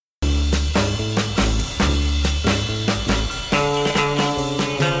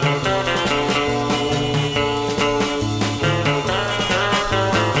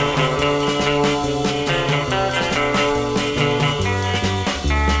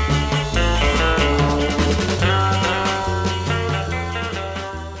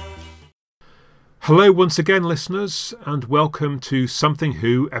Hello once again, listeners, and welcome to Something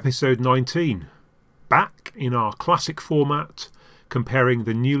Who, episode 19. Back in our classic format, comparing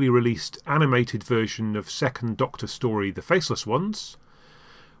the newly released animated version of second Doctor story, The Faceless Ones,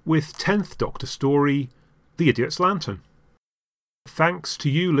 with 10th Doctor story, The Idiot's Lantern. Thanks to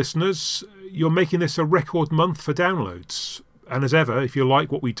you, listeners. You're making this a record month for downloads. And as ever, if you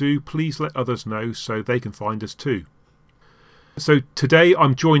like what we do, please let others know so they can find us too. So today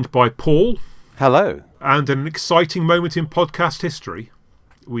I'm joined by Paul. Hello. And an exciting moment in podcast history.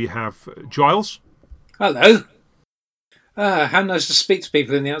 We have Giles. Hello. How nice to speak to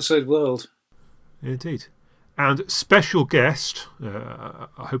people in the outside world. Indeed. And special guest, I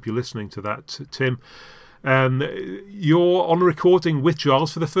hope you're listening to that, Tim. You're on recording with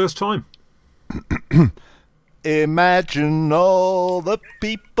Giles for the first time. Imagine all the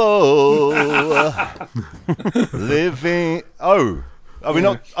people living... Oh, are we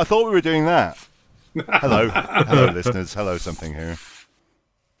not? I thought we were doing that. Hello, listeners. Hello, Something Who.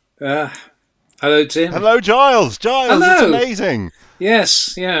 Hello, Tim. Hello, Giles. Hello. It's amazing.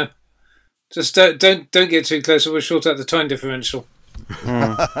 Yes, yeah. Just don't get too close, or we'll short out the time differential.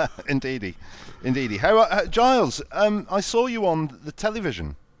 Indeedy. How, Giles? I saw you on the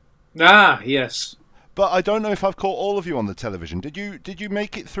television. Yes. But I don't know if I've caught all of you on the television. Did you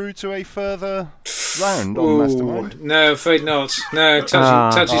make it through to a further round on Mastermind? No, afraid not. No,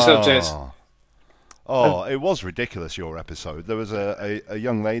 touchy subject. Oh, it was ridiculous, your episode. There was a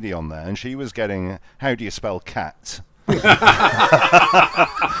young lady on there, and she was getting, how do you spell cat? It's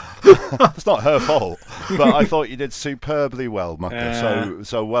not her fault, but I thought you did superbly well, Mucker.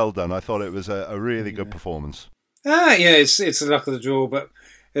 So well done. I thought it was a really good performance. Yeah, it's the luck of the draw, but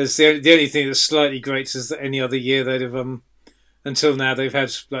it's the only thing that's slightly great is that any other year they'd have, until now, they've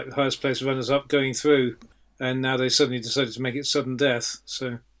had like the highest place runners-up going through, and now they suddenly decided to make it sudden death,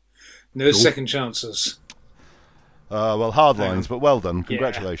 so... No second chances. Well, hard lines, but well done.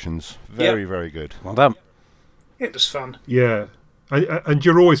 Congratulations. Very, very good. Well done. It was fun. Yeah. And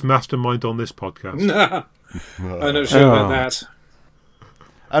you're always mastermind on this podcast. No. I'm not sure about that.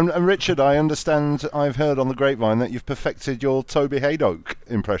 And Richard, I understand, I've heard on the grapevine that you've perfected your Toby Haydock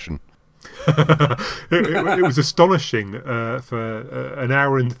impression. it was astonishing for an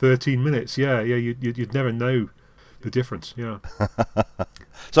hour and 13 minutes. Yeah, you'd never know the difference. Yeah.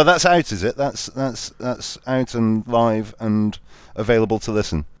 So that's out, is it? That's out and live and available to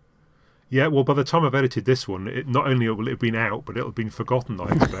listen. Yeah, well, by the time I've edited this one, it not only will it have been out, but it'll have been forgotten, I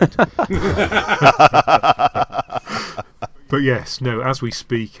expect. But yes, no, as we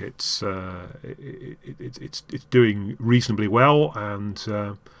speak, it's doing reasonably well, and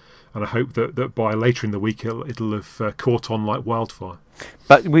I hope that by later in the week it'll have caught on like wildfire.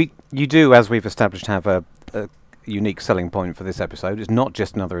 But you do, as we've established, have a unique selling point for this episode. It's not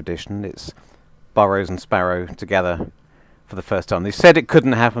just another edition, it's Burrows and Sparrow together for the first time. They said it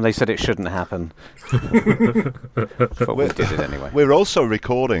couldn't happen, they said it shouldn't happen. But we did it anyway. We're also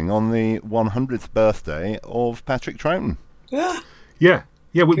recording on the 100th birthday of Patrick Troughton. Yeah,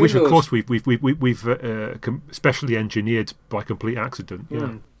 which of course we've specially engineered by complete accident.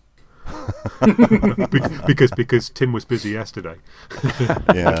 Yeah. because Tim was busy yesterday.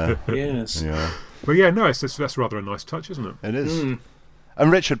 Yeah. Yes. Yeah. But yeah, no, that's rather a nice touch, isn't it? It is.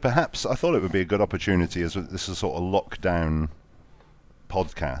 And Richard, perhaps I thought it would be a good opportunity, as this is a sort of lockdown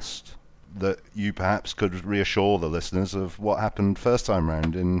podcast, that you perhaps could reassure the listeners of what happened first time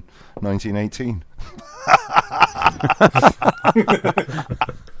round in 1918.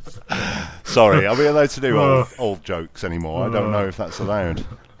 Sorry, are we allowed to do old jokes anymore? I don't know if that's allowed.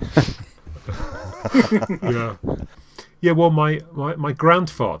 Yeah. Well, my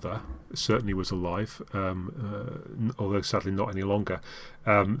grandfather certainly was alive, although sadly not any longer,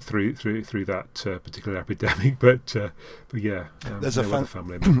 through that particular epidemic. But yeah, there's a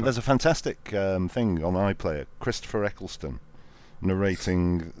fantastic thing on iPlayer, Christopher Eccleston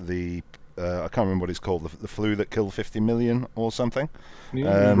narrating the I can't remember what it's called, the flu that killed 50 million or something.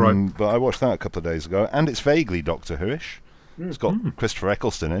 Right. But I watched that a couple of days ago, and it's vaguely Doctor Who-ish. It's got Christopher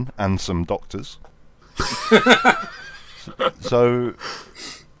Eccleston in and some doctors. So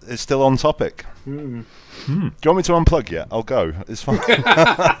it's still on topic. Do you want me to unplug yet? I'll go. It's fine.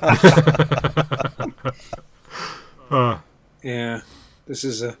 Yeah. This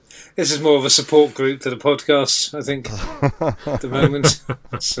is more of a support group than a podcast, I think, at the moment.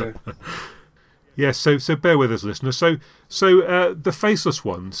 So. Yeah, so bear with us, listeners. So the Faceless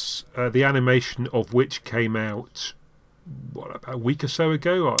Ones, the animation of which came out about a week or so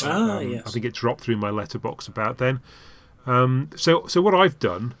ago. Yes. I think it dropped through my letterbox about then. So what I've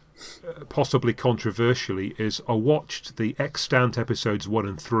done possibly controversially, is I watched the extant episodes 1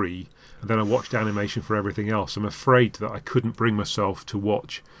 and 3, and then I watched animation for everything else. I'm afraid that I couldn't bring myself to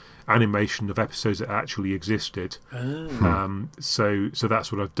watch animation of episodes that actually existed. So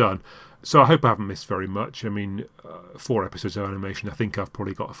that's what I've done. So I hope I haven't missed very much. I mean, 4 episodes of animation, I think I've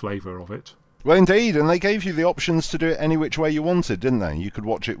probably got a flavour of it. Well, indeed, and they gave you the options to do it any which way you wanted, didn't they? You could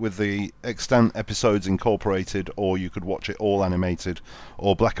watch it with the extant episodes incorporated, or you could watch it all animated,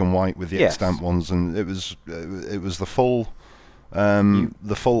 or black and white with the extant ones, and it was the full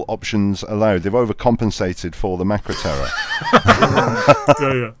options allowed. They've overcompensated for the macro terror.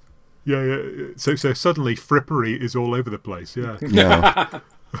 Yeah. So suddenly frippery is all over the place. Yeah. Yeah.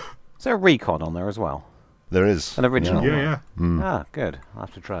 Is there a recon on there as well? There is An original. Yeah. Ah, good. I'll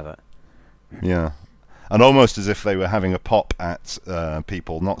have to try that. Yeah, and almost as if they were having a pop at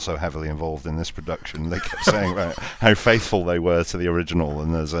people not so heavily involved in this production. They kept saying about how faithful they were to the original,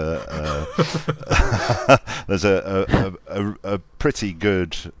 and there's a pretty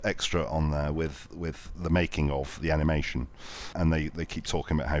good extra on there with the making of the animation, and they keep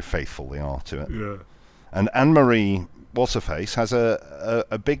talking about how faithful they are to it. Yeah. And Anne-Marie What's-Her-Face has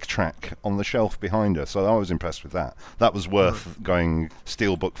a big track on the shelf behind her, so I was impressed with that. That was worth going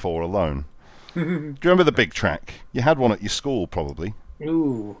Steelbook for alone. Do you remember the big track? You had one at your school, probably.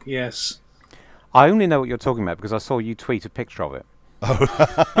 Ooh, yes. I only know what you're talking about because I saw you tweet a picture of it.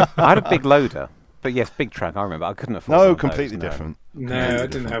 I had a big loader, but yes, big track, I remember. I couldn't afford one No, of completely those, different. No, I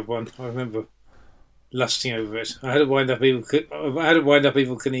didn't have one. I remember lusting over it. I had to wind up Evil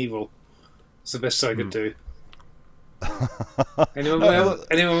Knievel. It's the best I could do. Anyone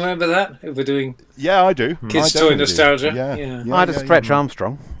remember that? If we're doing Yeah, I do. kids' I toy definitely nostalgia. do. Yeah. I had a Stretch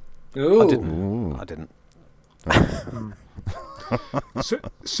Armstrong. Ooh. I didn't.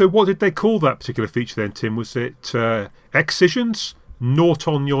 So what did they call that particular feature then, Tim? Was it Excisions? Naught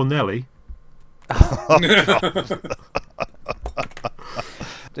on Your Nelly?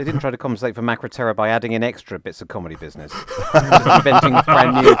 They didn't try to compensate for Macro Terror by adding in extra bits of comedy business. Just inventing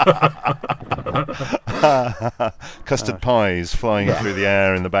brand new. Custard pies flying through the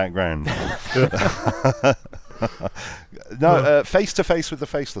air in the background. No, face to face with the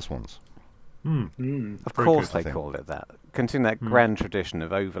faceless ones. Of course they called it that. Continuing that grand tradition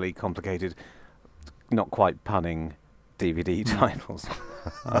of overly complicated, not quite punning DVD titles.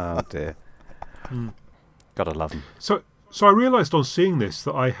 Oh dear. Gotta love them. So I realised on seeing this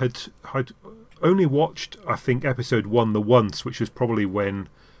that I'd only watched, I think, episode 1 the once, which was probably when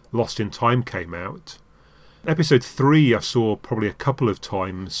Lost in Time came out. Episode 3 I saw probably a couple of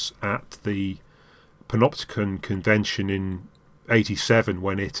times at the Panopticon convention in 87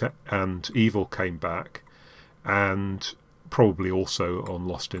 when it and Evil came back, and probably also on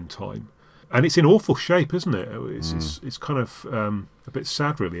Lost in Time. And it's in awful shape, isn't it? It's kind of a bit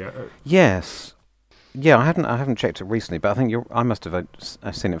sad, really. Yes. Yeah, I haven't checked it recently, but I think I must have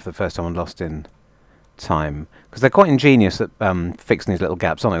seen it for the first time on Lost in Time, because they're quite ingenious at fixing these little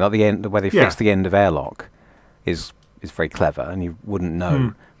gaps on it. Like the end, where they fix the end of airlock, is very clever, and you wouldn't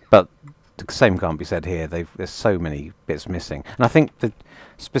know. But the same can't be said here. There's so many bits missing, and I think the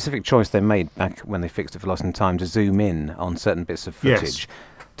specific choice they made back when they fixed it for Lost in Time to zoom in on certain bits of footage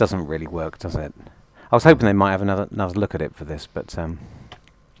doesn't really work, does it? I was hoping they might have another look at it for this, but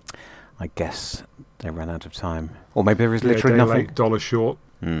I guess they ran out of time, or maybe there is literally nothing. $8 short.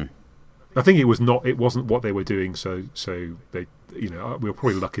 I think it wasn't what they were doing. So they, we were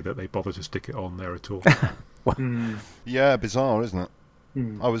probably lucky that they bothered to stick it on there at all. Yeah, bizarre, isn't it?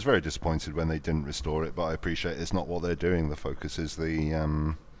 I was very disappointed when they didn't restore it, but I appreciate it's not what they're doing. The focus is the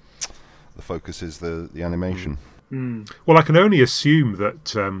animation. Well, I can only assume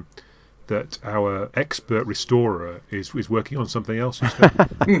that that our expert restorer is working on something else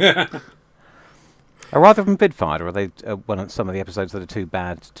instead. Are either of them bid-fired, or are they one of some of the episodes that are too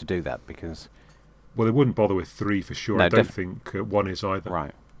bad to do that? Because well, they wouldn't bother with 3 for sure. No, I don't think 1 is either.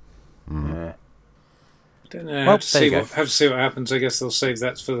 Right. Don't know. Well, Have to see what happens. I guess they'll save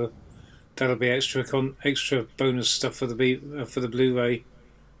that that'll be extra bonus stuff for the Blu-ray,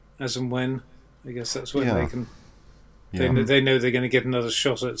 as and when. I guess that's when they can. They know they're going to get another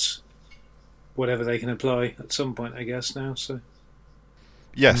shot at whatever they can apply at some point. I guess now. So.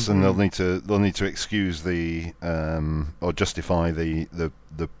 Yes, and they'll need to excuse the or justify the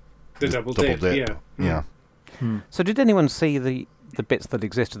double dip. Yeah. So did anyone see the bits that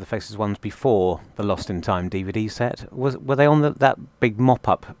exist of the Faces ones before the Lost in Time DVD set? Were they on that big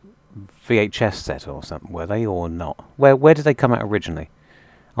mop-up VHS set or something? Were they or not? Where did they come out originally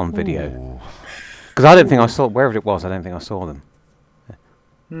on video? Because I don't think I saw, wherever it was, I don't think I saw them.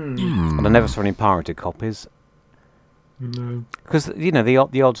 And I never saw any pirated copies. No. Because,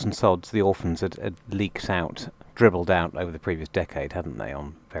 the odds and sods, the orphans had leaked out, dribbled out over the previous decade, hadn't they,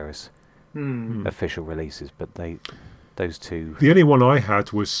 on various official releases, but those two... The only one I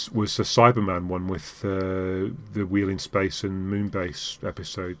had was a Cyberman one with the Wheel in Space and Moonbase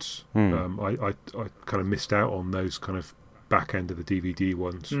episodes. I kind of missed out on those kind of back end of the DVD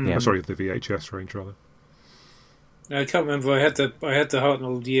ones. Sorry, the VHS range rather. I can't remember. I had the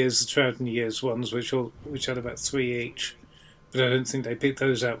Hartnell years, the Troughton years ones, which had about 3 each, but I don't think they picked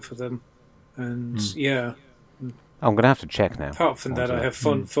those out for them. And I'm going to have to check now. Apart from that, I have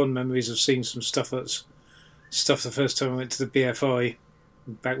fond memories of seeing some stuff the first time I went to the BFI,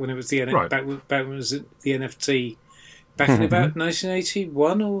 back when it was back when it was the NFT, back in about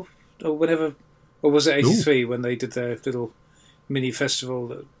 1981 or whenever, or was it 83 when they did their little mini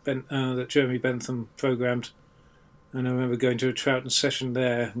festival that Jeremy Bentham programmed. And I remember going to a Troughton session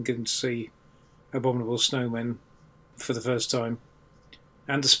there and getting to see Abominable Snowmen for the first time.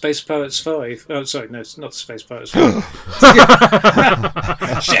 And the Space Pirates 5. Oh, sorry, no, it's not the Space Pirates 5.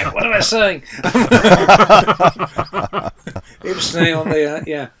 Shit, what am I saying? Ipsnay on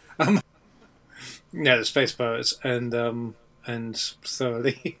the, the Space Pirates. And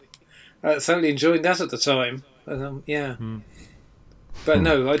thoroughly enjoying that at the time. And, But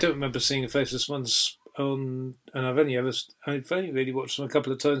no, I don't remember seeing the Faceless Ones on, and I've only really watched them a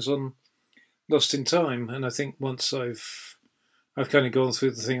couple of times on Lost in Time, and I think once I've kind of gone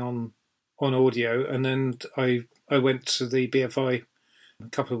through the thing on audio, and then I went to the BFI a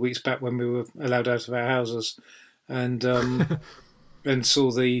couple of weeks back when we were allowed out of our houses, and and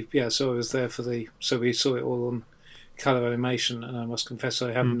saw so I was there so we saw it all on colour animation, and I must confess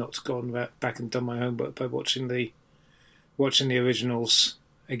I have not gone back and done my homework by watching the originals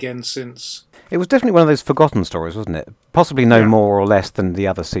again since. It was definitely one of those forgotten stories, wasn't it? Possibly no more or less than the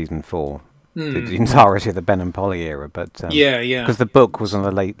other season 4, the entirety of the Ben and Polly era, but because the book was one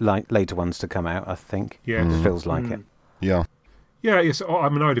of the later ones to come out, I think. Yeah, it feels like it. Yeah. Yeah, yes. I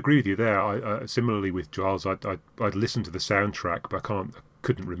mean, I'd agree with you there. I similarly with Giles, I'd listened to the soundtrack, but I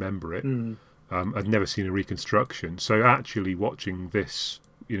couldn't remember it. I'd never seen a reconstruction, so actually watching this,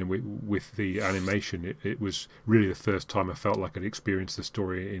 with the animation, it was really the first time I felt like I'd experienced the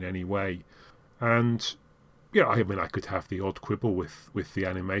story in any way. And I mean, I could have the odd quibble with the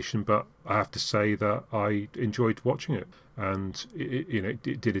animation, but I have to say that I enjoyed watching it, and it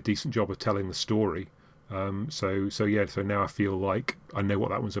did a decent job of telling the story. So now I feel like I know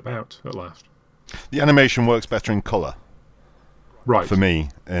what that one's about at last. The animation works better in colour. Right. For me,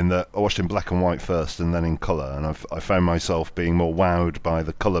 in that I watched in black and white first and then in colour, and I found myself being more wowed by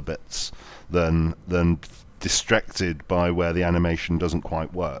the colour bits than distracted by where the animation doesn't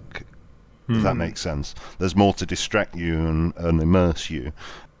quite work. If that makes sense. There's more to distract you and immerse you.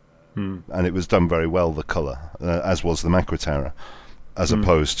 And it was done very well, the colour, as was the Macroterror, as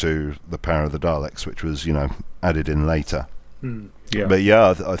opposed to the Power of the Daleks, which was, added in later. Yeah. But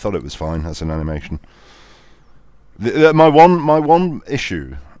I thought it was fine as an animation. My one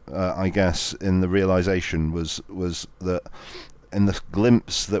issue, I guess, in the realisation was that in the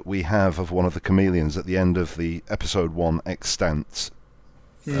glimpse that we have of one of the chameleons at the end of the episode 1 extant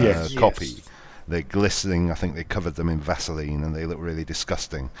copy, they're glistening. I think they covered them in Vaseline and they look really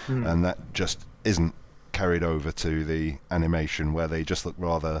disgusting, and that just isn't carried over to the animation, where they just look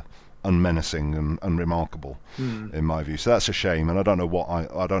rather unmenacing and unremarkable, in my view. So that's a shame, and I don't know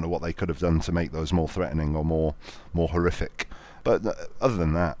what they could have done to make those more threatening or more horrific. But other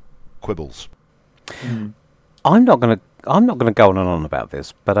than that, quibbles. I'm not going to go on and on about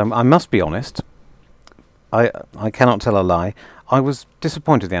this, but I must be honest. I cannot tell a lie. I was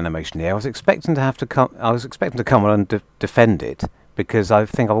disappointed with the animation here. I was expecting to come on and defend it, because I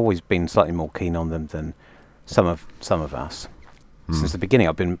think I've always been slightly more keen on them than some of us. Since the beginning,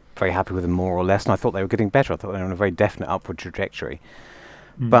 I've been very happy with them more or less, and I thought they were getting better. I thought they were on a very definite upward trajectory.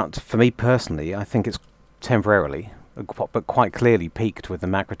 But for me personally, I think it's temporarily, but quite clearly peaked with the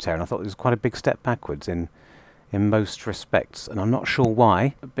Macroterror, and I thought it was quite a big step backwards in most respects, and I'm not sure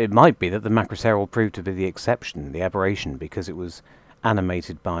why. It might be that the Macroterror will prove to be the exception, the aberration, because it was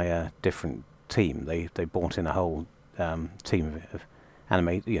animated by a different team. They brought in a whole team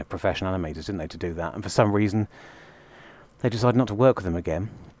of professional animators, didn't they, to do that, and for some reason they decided not to work with them again.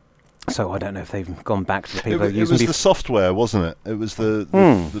 So I don't know if they've gone back to the people they used. It was the software, wasn't it? It was the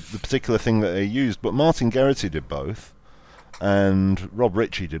particular thing that they used. But Martin Geraghty did both, and Rob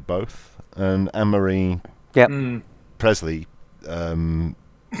Ritchie did both, and Anne-Marie Presley did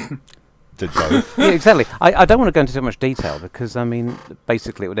both. Yeah, exactly. I don't want to go into too much detail, because I mean,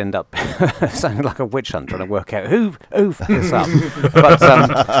 basically, it would end up sounding like a witch hunt trying to work out who fucked this up.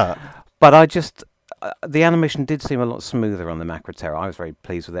 But the animation did seem a lot smoother on the Macra Terror. I was very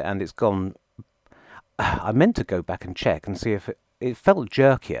pleased with it, and it's gone. I meant to go back and check and see if it felt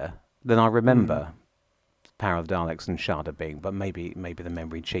jerkier than I remember. Power of the Daleks and Shada being, but maybe the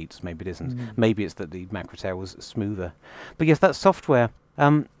memory cheats. Maybe it isn't. Maybe it's that the Macra Terror was smoother. But yes, that software.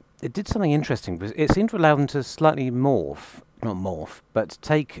 It did something interesting because it seemed to allow them to slightly but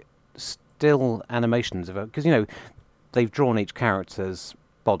take still animations of it. Because, they've drawn each character's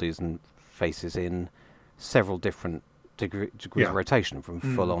bodies and faces in several different degrees of rotation, from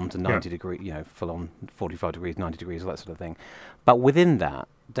full on to 90 degrees, full on 45 degrees, 90 degrees, all that sort of thing. But within that,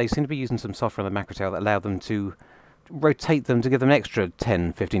 they seem to be using some software on the Macra Terror that allowed them to rotate them to give them an extra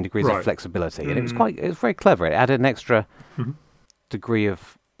 10, 15 degrees of flexibility. And it was very clever. It added an extra degree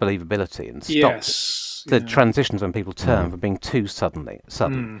of believability and stopped the transitions when people turn from being too sudden.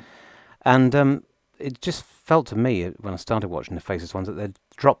 And it just felt to me when I started watching the Faces ones that they'd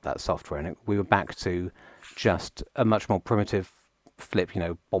dropped that software and we were back to just a much more primitive flip,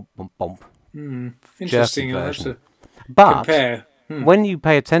 bump, bump, bump. Interesting. I'll have to compare. When you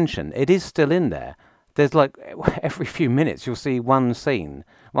pay attention, it is still in there. There's like every few minutes you'll see one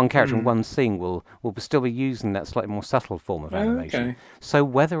character in one scene will still be using that slightly more subtle form of animation. Okay. So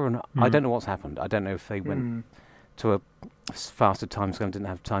whether or not, I don't know what's happened. I don't know if they went to a faster timescale and didn't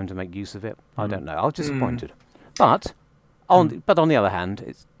have time to make use of it. I don't know. I was disappointed. But on the other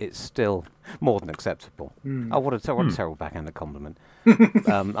hand, it's still more than acceptable. What a terrible backhanded compliment.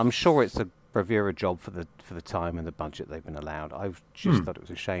 I'm sure it's a bravura job for the time and the budget they've been allowed. I just thought it was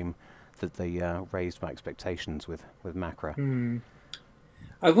a shame that they raised my expectations with Macra.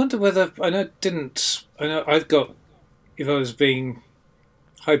 I wonder whether I've got. If I was being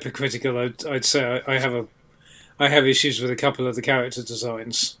hypercritical, I'd say I have issues with a couple of the character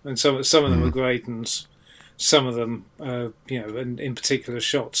designs, and some of them are great, and some of them, and in particular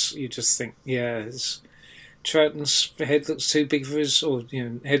shots, you just think, Troughton's head looks too big for his,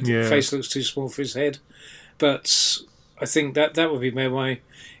 face looks too small for his head. But I think that would be my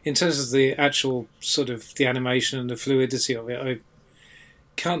in terms of the actual sort of the animation and the fluidity of it. I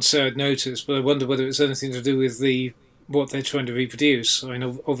can't say I'd noticed, but I wonder whether it's anything to do with what they're trying to reproduce. I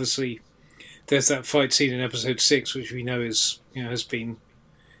mean, obviously, there's that fight scene in episode 6, which we know is has been,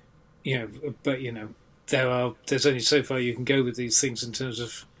 but there's only so far you can go with these things in terms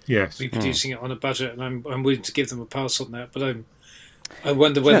of reproducing it on a budget, and I'm willing to give them a pass on that. But I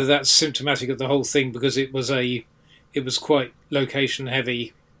wonder whether that's symptomatic of the whole thing, because it was quite location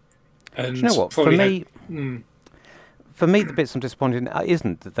heavy. And you know what? For me, the bits I'm disappointed in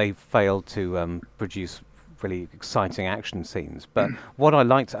isn't that they failed to produce really exciting action scenes, but what I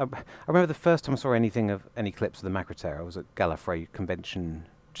liked, I remember the first time I saw any clips of the Macra Terror, I was at Gallifrey convention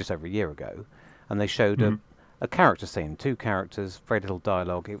just over a year ago, and they showed a character scene, 2 characters, very little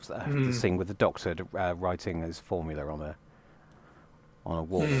dialogue. It was the scene with the Doctor writing his formula on a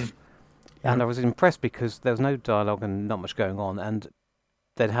wall. And I was impressed because there was no dialogue and not much going on, and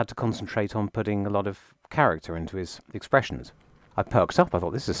they'd had to concentrate on putting a lot of character into his expressions. I perked up. I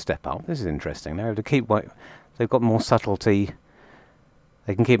thought, this is a step up. This is interesting. They're able to they've got more subtlety.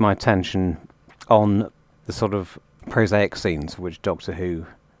 They can keep my attention on the sort of prosaic scenes for which Doctor Who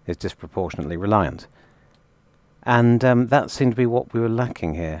is disproportionately reliant. And that seemed to be what we were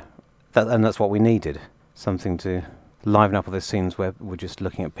lacking here. And that's what we needed. Something to liven up all those scenes where we're just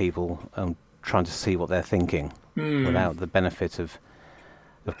looking at people and trying to see what they're thinking without the benefit of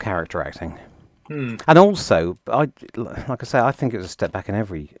character acting. And also, like I say, I think it was a step back in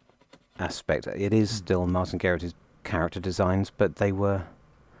every aspect. It is still Martin Geraghty's character designs, but they were...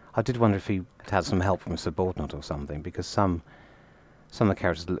 I did wonder if he had some help from a subordinate or something, because some of the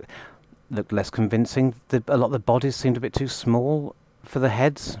characters looked less convincing. A lot of the bodies seemed a bit too small for the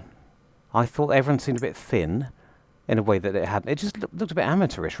heads. I thought everyone seemed a bit thin in a way that it just looked a bit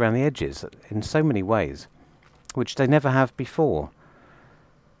amateurish around the edges in so many ways, which they never have before.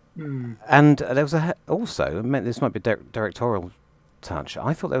 And there was also, this might be a directorial touch,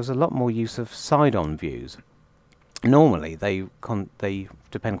 I thought there was a lot more use of side-on views. Normally, they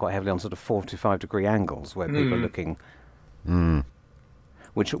depend quite heavily on sort of 45 degree angles where people are looking,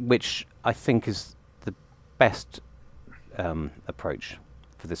 which I think is the best approach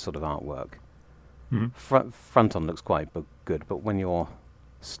for this sort of artwork. Front on looks quite good, but when you're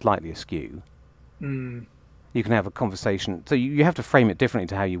slightly askew, you can have a conversation. So you have to frame it differently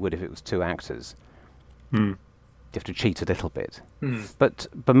to how you would if it was 2 actors. You have to cheat a little bit. But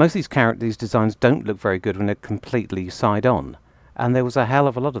most of these designs don't look very good when they're completely side-on. And there was a hell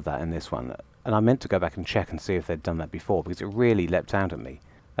of a lot of that in this one. And I meant to go back and check and see if they'd done that before, because it really leapt out at me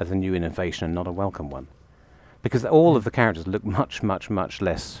as a new innovation and not a welcome one. Because all of the characters look much, much, much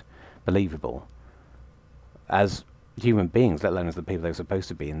less believable as human beings, let alone as the people they're supposed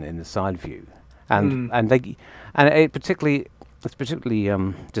to be in the side view, and it's particularly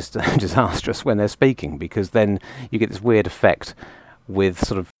disastrous when they're speaking, because then you get this weird effect with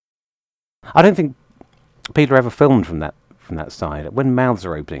sort of. I don't think Peter ever filmed from that side. When mouths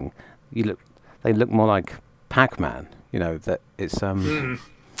are opening, they look more like Pac-Man. That it's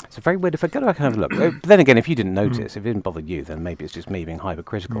It's a very weird effect. Go back and have a look. But then again, if you didn't notice, if it didn't bother you, then maybe it's just me being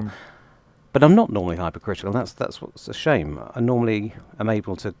hypercritical. But I'm not normally hypercritical, and that's what's a shame. I normally am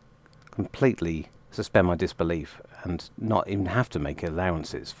able to completely suspend my disbelief and not even have to make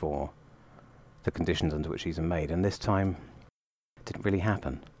allowances for the conditions under which these are made. And this time, it didn't really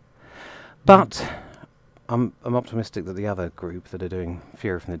happen. But I'm optimistic that the other group that are doing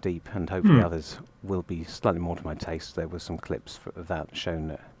Fury from the Deep, and hopefully others, will be slightly more to my taste. There were some clips of that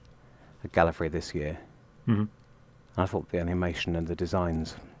shown at Gallifrey this year. I thought the animation and the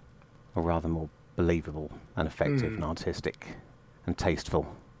designs were rather more believable and effective and artistic and tasteful.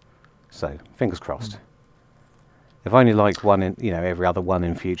 So, fingers crossed. If I only liked one in, every other one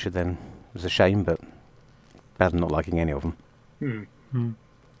in future, then it was a shame, but bad not liking any of them.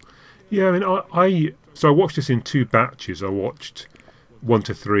 Yeah, I mean, I watched this in two batches. I watched 1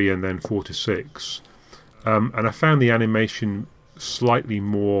 to 3 and then 4 to 6. And I found the animation slightly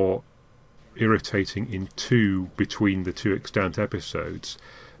more irritating in 2 between the 2 extant episodes.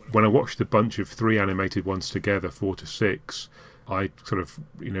 When I watched a bunch of 3 animated ones together, 4 to 6, I sort of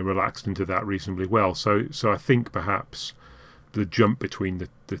relaxed into that reasonably well. So I think perhaps the jump between the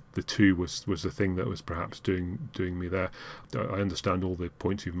 2 was the thing that was perhaps doing me there. I understand all the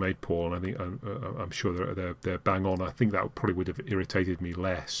points you've made, Paul, and I think I'm sure they're bang on. I think that probably would have irritated me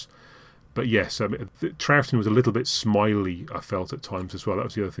less. But yes, I mean, Troughton was a little bit smiley, I felt at times as well. That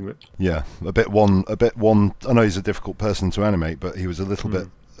was the other thing that. Yeah, a bit one. I know he's a difficult person to animate, but he was a little bit.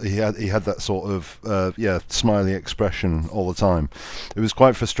 He had that sort of smiley expression all the time. It was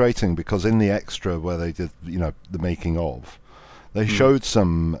quite frustrating because in the extra where they did the making of, they showed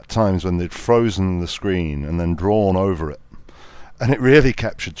some times when they'd frozen the screen and then drawn over it, and it really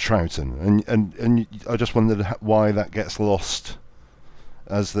captured Troughton. And I just wondered why that gets lost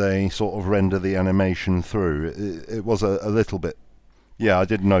as they sort of render the animation through. It was a little bit. Yeah, I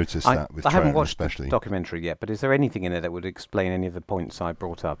did notice that with Troughton especially. I haven't watched the documentary yet, but is there anything in it that would explain any of the points I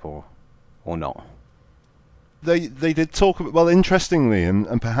brought up, or not? They did talk about, well, interestingly,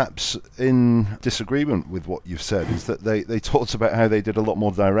 and perhaps in disagreement with what you've said, is that they talked about how they did a lot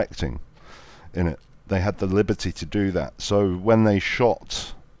more directing in it. They had the liberty to do that. So when they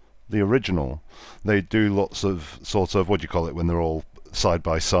shot the original, they do lots of sort of, what do you call it, when they're all side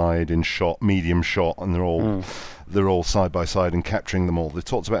by side in shot, medium shot, and they're all side by side and capturing them all. They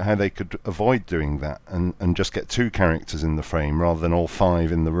talked about how they could avoid doing that and just get 2 characters in the frame rather than all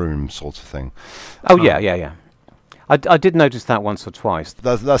 5 in the room, sort of thing. Oh yeah. I did notice that once or twice.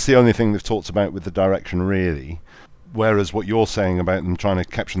 That's the only thing they've talked about with the direction, really. Whereas what you're saying about them trying to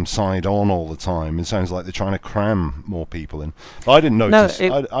capture them side on all the time, it sounds like they're trying to cram more people in. But I didn't notice.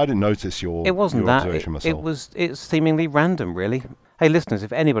 I didn't notice your. It wasn't your that. observation myself. It's seemingly random, really. Hey, listeners,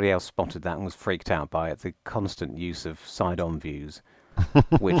 if anybody else spotted that and was freaked out by it, the constant use of side-on views,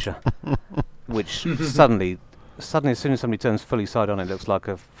 which suddenly, as soon as somebody turns fully side-on, it looks like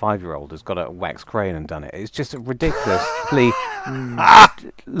a 5-year-old has got a wax crayon and done it. It's just a ridiculously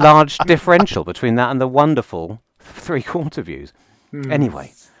large differential between that and the wonderful 3/4 views.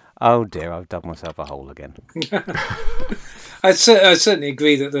 Anyway, oh dear, I've dug myself a hole again. I certainly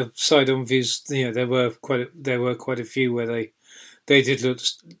agree that the side-on views, there were quite a few where they did look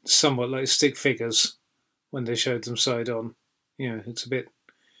somewhat like stick figures when they showed them side-on. It's a bit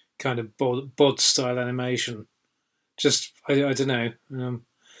kind of bod style animation. Just I don't know.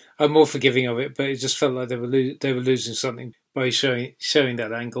 I'm more forgiving of it, but it just felt like they were losing something by showing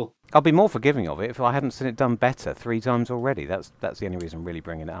that angle. I'll be more forgiving of it if I hadn't seen it done better 3 times already. That's the only reason I'm really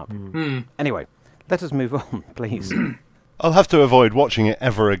bringing it up. Anyway, let us move on, please. I'll have to avoid watching it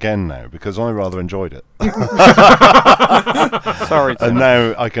ever again now because I rather enjoyed it. Sorry. And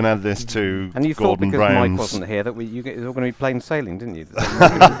now I can add this to and you Gordon thought because Brown's. Mike wasn't here that it was all going to be plain sailing, didn't you?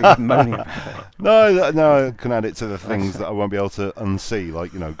 That be moaning about it. No, I can add it to the things that I won't be able to unsee,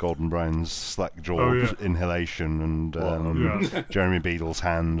 like Gordon Brown's slack jaw inhalation and Jeremy Beadle's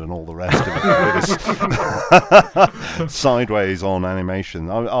hand and all the rest of it. Sideways on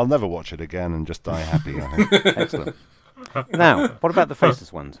animation. I'll never watch it again and just die happy, I think. Excellent. Now, what about the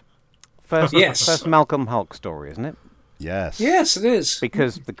faceless ones? First Malcolm Hulk story, isn't it? Yes. Yes, it is.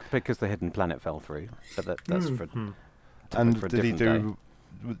 Because the hidden planet fell through, but that's for. And for a did he different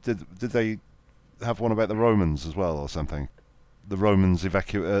do? Did they have one about the Romans as well, or something? the Romans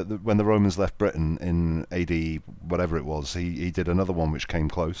when the Romans left Britain in AD whatever it was, he did another one which came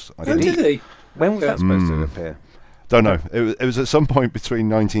close. Oh, did he? When was that supposed to appear? Don't know. It was at some point between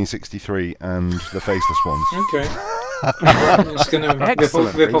 1963 and The Faceless Ones. Okay. It's going to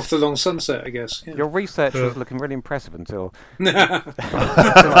rip off The Long Sunset, I guess. Yeah. Your research was looking really impressive until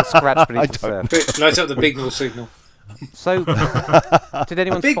someone scratched beneath the surface. Light up the Bignell signal. So, did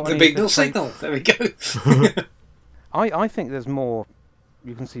anyone spot The any Bignell signal. There we go. I think there's more.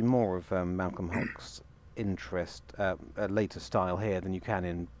 You can see more of Malcolm Hulke's interest, later style here than you can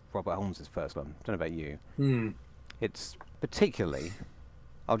in Robert Holmes's first one. Don't know about you. It's particularly.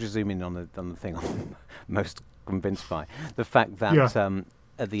 I'll just zoom in on the thing I'm most convinced by the fact that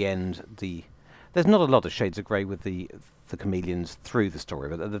at the end there's not a lot of shades of grey with the chameleons through the story,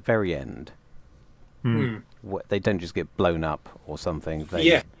 but at the very end, they don't just get blown up or something.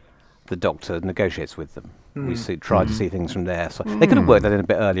 The Doctor negotiates with them. We try to see things from there. So they could have worked that in a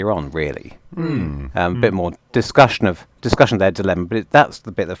bit earlier on, really. A bit more discussion of their dilemma. But that's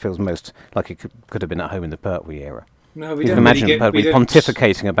the bit that feels most like it could have been at home in the Pertwee era. No, we you don't can imagine really Pertwee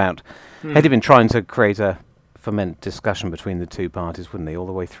pontificating about. Had he been trying to create a foment discussion between the two parties, wouldn't he, all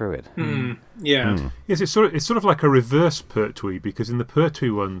the way through it? Yes, it's sort of like a reverse Pertwee, because in the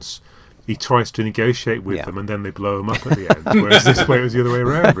Pertwee ones, he tries to negotiate with them, and then they blow him up at the end. Whereas this way it was the other way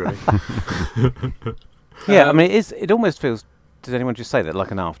around, really. I mean, it almost feels. Did anyone just say that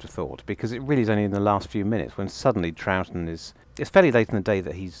like an afterthought? Because it really is only in the last few minutes when suddenly Troughton is. It's fairly late in the day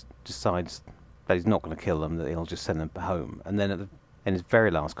that he decides that he's not going to kill them, that he'll just send them home, and then in his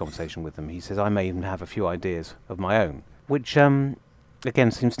very last conversation with them, he says, "I may even have a few ideas of my own," which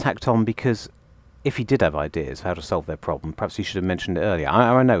again seems tacked on, because if he did have ideas of how to solve their problem, perhaps he should have mentioned it earlier.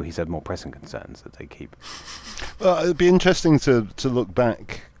 I know he's had more pressing concerns that they keep. Well, it'd be interesting to look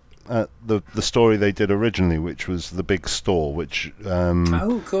back at the story they did originally, which was The Big Store, which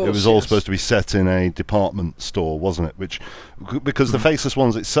of course, it was all supposed to be set in a department store, wasn't it? Because The Faceless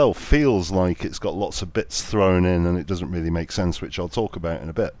Ones itself feels like it's got lots of bits thrown in and it doesn't really make sense, which I'll talk about in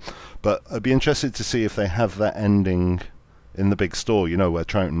a bit. But I'd be interested to see if they have that ending in The Big Store, where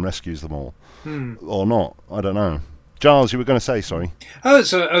Troughton rescues them all, or not. I don't know. Giles, you were going to say, sorry. Oh,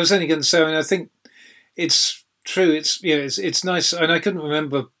 so I was only going to say, I think it's true. It's nice, and I couldn't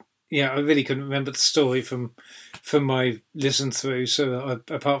remember. I really couldn't remember the story from my listen through. So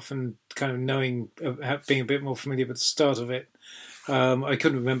apart from kind of knowing, being a bit more familiar with the start of it, I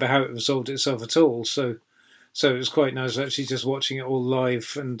couldn't remember how it resolved itself at all. So it was quite nice actually just watching it all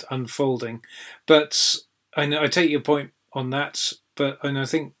live and unfolding. But I take your point on that. But I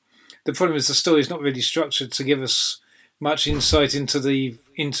think the problem is the story is not really structured to give us much insight into the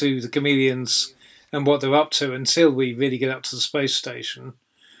chameleons and what they're up to until we really get up to the space station.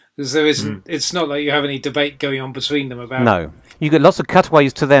 Because there isn't. It's not like you have any debate going on between them about. No, you get lots of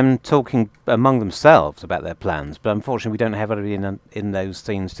cutaways to them talking among themselves about their plans, but unfortunately, we don't have anybody in those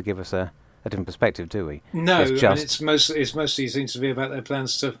scenes to give us a different perspective, do we? No, it's mostly seems to be about their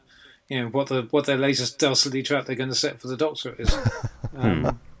plans to, what their latest dastardly trap they're going to set for the Doctor is.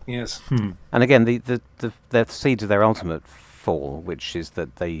 Yes. And again, the seeds of their ultimate fall, which is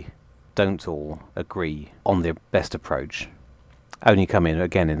that they don't all agree on the best approach, only come in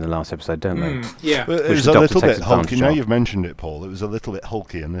again in the last episode, don't they? Yeah. Well, it was a little bit hulky. Now you've mentioned it, Paul. It was a little bit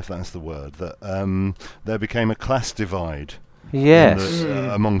Hulkian, if that's the word, that there became a class divide. Yes.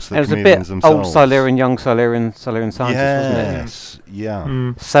 Amongst the chameleons themselves. It was a bit old Silurian, young Silurian scientist, wasn't it? Yes,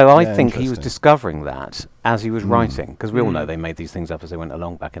 yeah. So I think he was discovering that as he was writing, because we all know they made these things up as they went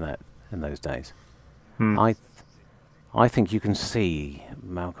along back in those days. I think you can see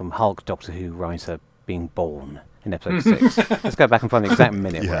Malcolm Hulke, Doctor Who writer, being born in episode 6. Let's go back and find the exact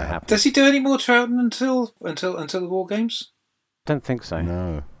minute where it happened. Does he do any more Troughton until the War Games? Don't think so.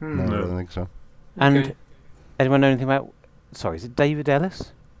 No, I don't think so. And anyone know anything about? Sorry, is it David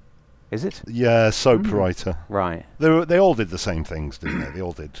Ellis? Is it? Yeah, soap writer. Right. They all did the same things, didn't they? They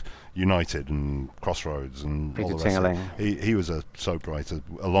all did United and Crossroads and all the rest of it. He was a soap writer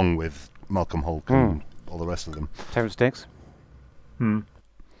along with Malcolm Hulke and all the rest of them. Terrence Dicks.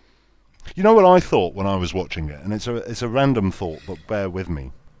 You know what I thought when I was watching it, and it's a random thought, but bear with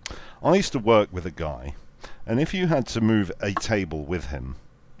me. I used to work with a guy, and if you had to move a table with him,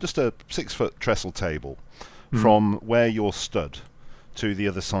 just a 6-foot trestle table, from where you're stood to the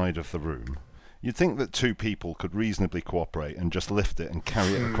other side of the room, you'd think that two people could reasonably cooperate and just lift it and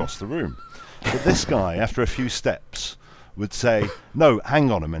carry it across the room. But this guy, after a few steps, would say, "No,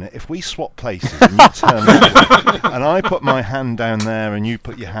 hang on a minute, if we swap places and you turn that way, and I put my hand down there and you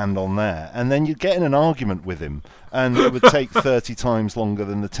put your hand on there," and then you'd get in an argument with him, and it would take 30 times longer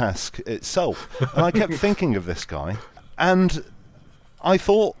than the task itself. And I kept thinking of this guy, And I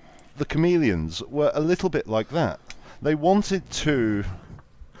thought the Chameleons were a little bit like that. They wanted to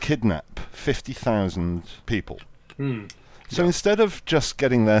kidnap 50,000 people. So instead of just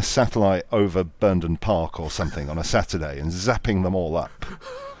getting their satellite over Burnden Park or something on a Saturday and zapping them all up,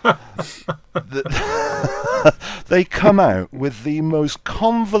 they come out with the most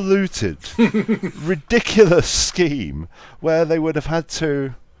convoluted, ridiculous scheme where they would have had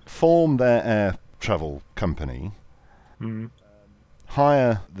to form their air travel company,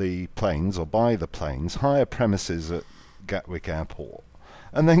 hire the planes or buy the planes, hire premises at Gatwick Airport,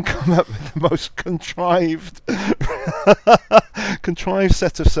 and then come up with the most contrived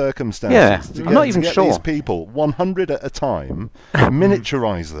set of circumstances I'm not even to get sure. these people 100 at a time,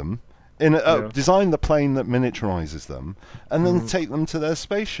 miniaturize them, design the plane that miniaturizes them, and then take them to their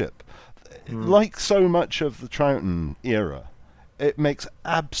spaceship. Like so much of the Troughton era, it makes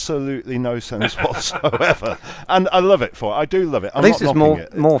absolutely no sense whatsoever. And I love it for it. I do love it. I'm At least not it's knocking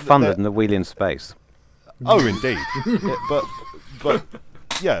it. more fun than the Wheel in Space. Oh, indeed. But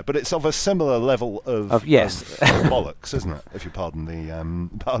yeah, but it's of a similar level of yes. bollocks, isn't it? If you pardon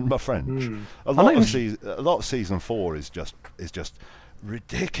my French. A lot of season 4 is just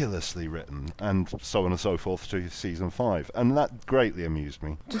ridiculously written, and so on and so forth to season 5, and that greatly amused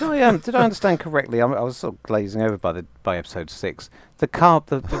me. Did I understand correctly? I was sort of glazing over by episode 6. The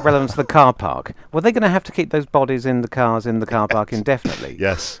relevance of the car park. Were they going to have to keep those bodies in the car park indefinitely?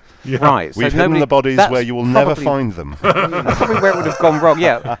 Yes. Yeah. Right. We've so hidden the bodies where you will never probably- find them. That's probably where it would have gone wrong.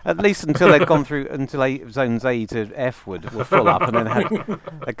 Yeah, at least until they'd gone through zones A to F were full up, and then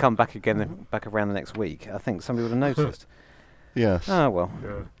they'd come back around the next week. I think somebody would have noticed. Yes. Oh well.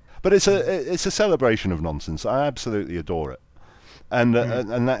 Yeah. But it's a celebration of nonsense. I absolutely adore it, and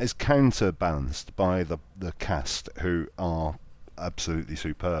that is counterbalanced by the cast, who are absolutely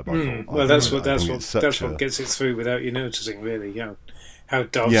superb. Well, that's what gets it through without you noticing, really. How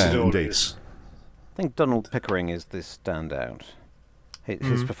daft it all indeed. is. I think Donald Pickering is this standout.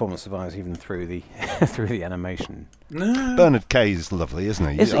 His performance survives even through the animation. No. Bernard Kay is lovely, isn't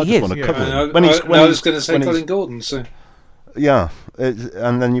he? Is he? I He just is, want to yeah. cover I him. was going to say Colin Gordon. So Yeah,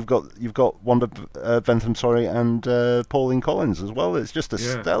 and then you've got Wanda Bentham, and Pauline Collins as well. It's just a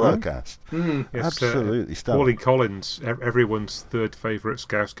stellar cast. Yes, Absolutely stellar. Pauline Collins, everyone's third favourite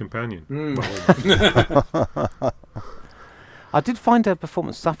Scouse companion. I did find her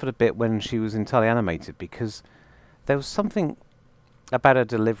performance suffered a bit when she was entirely animated, because there was something about her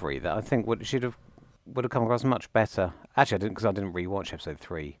delivery that I think would have come across much better. Actually, I didn't, because I didn't rewatch episode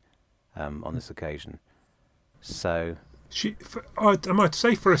 3 on this occasion. So I might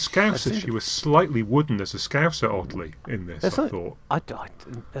say for a Scouser, she was slightly wooden as a Scouser, oddly, in this, I thought.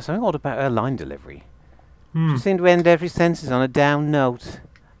 There's something odd about her line delivery. She seemed to end every sentence on a down note.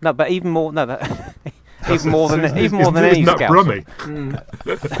 No, but even more. No, that even more than any Isn't that Scouser. Brummy?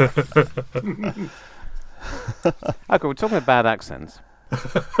 Okay, we're talking about bad accents.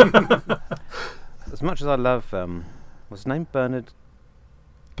 As much as I love, what's his name? Bernard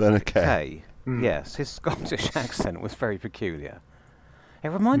Bernard Kay. Kay. Yes, his Scottish accent was very peculiar. It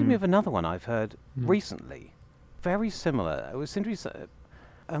reminded me of another one I've heard recently. Very similar. It was something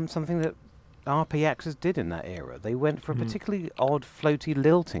that RP actors did in that era. They went for a particularly odd, floaty,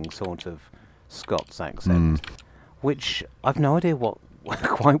 lilting sort of Scots accent, which I've no idea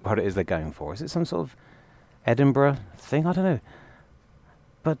quite what it is they're going for. Is it some sort of Edinburgh thing? I don't know.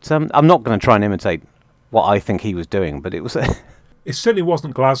 But I'm not going to try and imitate what I think he was doing, but it was... It certainly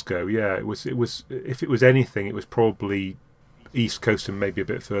wasn't Glasgow. Yeah, it was. If it was anything, it was probably East Coast and maybe a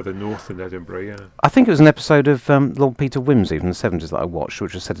bit further north than Edinburgh. Yeah. I think it was an episode of Lord Peter Wimsey from the 70s that I watched,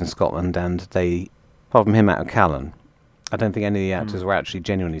 which was set in Scotland, and they, apart from him out of Callan, I don't think any of the actors were actually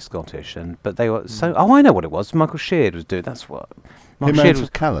genuinely Scottish, but they were so... Oh, I know what it was. Michael Sheard was doing... That's what... Michael Sheard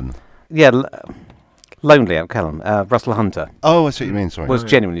was... Callan. Yeah, Lonely out of Callan. Russell Hunter Oh, I see what you mean, sorry. was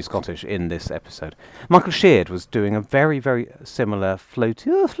genuinely Scottish in this episode. Michael Sheard was doing a very, very similar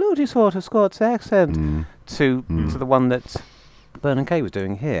floaty sort of Scots accent to the one that Bernard Kay was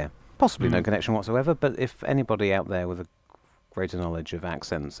doing here. Possibly no connection whatsoever, but if anybody out there with a greater knowledge of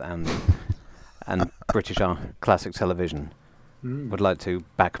accents and British classic television would like to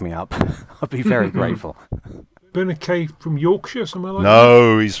back me up, I'd be very grateful. Bernard Kay from Yorkshire, somewhere like that?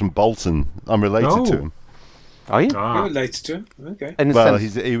 No, he's from Bolton. I'm related to him. Are you? You're related to him. Okay. In a Well,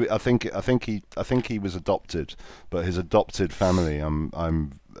 sense- I think he was adopted, but his adopted family,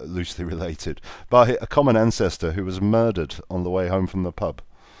 I'm loosely related by a common ancestor who was murdered on the way home from the pub,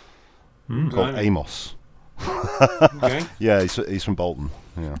 called Blimey. Amos. Okay. Yeah, he's from Bolton.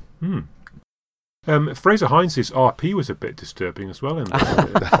 Yeah. Fraser Hines' RP was a bit disturbing as well in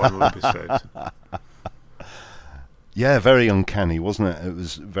the final episode. Yeah, very uncanny, wasn't it? It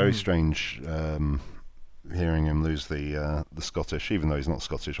was very strange hearing him lose the Scottish, even though he's not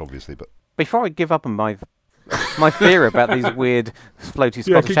Scottish, obviously. But Before I give up on my theory about these weird floaty Yeah,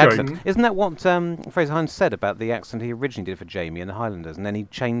 Scottish keep going. accents, isn't that what Fraser Hines said about the accent he originally did for Jamie in the Highlanders, and then he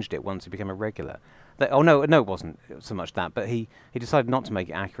changed it once he became a regular? No, it wasn't so much that, but he decided not to make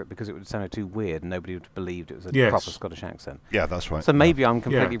it accurate because it would sound too weird and nobody would have believed it was a Yes. proper Scottish accent. yeah, that's right. So maybe I'm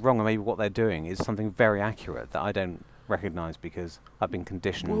completely wrong, and maybe what they're doing is something very accurate that I don't recognise because I've been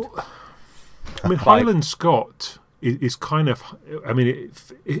conditioned. Well, I mean, Highland Scot is kind of. I mean,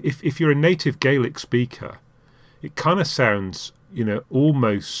 if you're a native Gaelic speaker, it kind of sounds,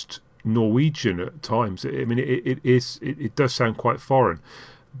 almost Norwegian at times. I mean, it does sound quite foreign.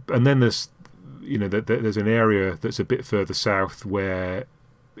 And then there's an area that's a bit further south where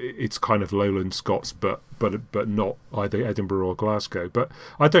it's kind of Lowland Scots, but not either Edinburgh or Glasgow. But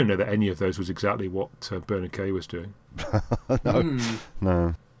I don't know that any of those was exactly what Bernard Kay was doing.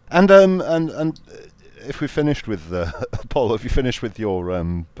 No. And if we finished with Paul, have you finished with your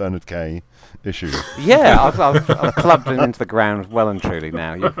Bernard Kay issue? Yeah, I've clubbed him into the ground well and truly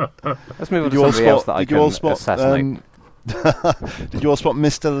now. Let's move on to somebody else that I can assassinate. Did you all spot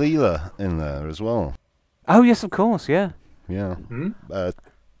Mr. Leela in there as well? Oh, yes, of course, yeah. Yeah.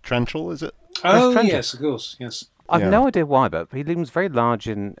 Tranchel, is it? Oh, Trenchel. yes, of course, yes. I've Yeah. no idea why, but he looms very large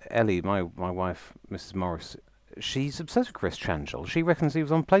in Ellie, my wife, Mrs. Morris. She's obsessed with Chris Tranchel. She reckons he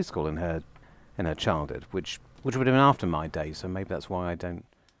was on Play School in her childhood, which would have been after my day, so maybe that's why I don't.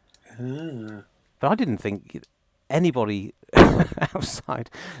 But I didn't think anybody outside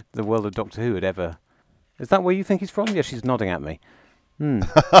the world of Doctor Who had ever. Is that where you think he's from? Yeah, she's nodding at me.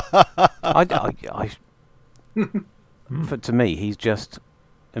 To me, he's just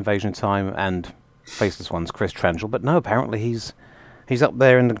Invasion of Time and Faceless One's Chris Tranchel, but no, apparently he's up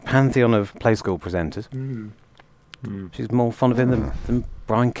there in the pantheon of Play School presenters. She's more fond of him than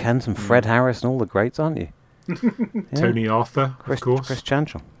Brian Kent and Fred Harris and all the greats, aren't you? Yeah. Tony Arthur, of course. Chris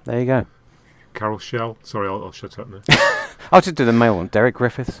Tranchel. There you go. Carol Shell. Sorry, I'll shut up now. I'll just do the male one. Derek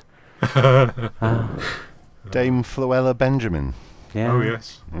Griffiths. Dame Fluella Benjamin. Yeah. Oh,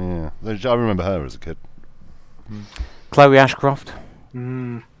 yes. Yeah, I remember her as a kid. Chloe Ashcroft.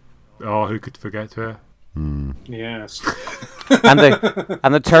 Oh, who could forget her? Yes. and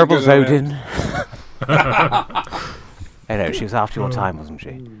the terrible Good on Zodin. She was after your time, wasn't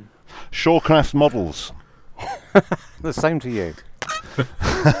she? Shawcraft Models. The same to you.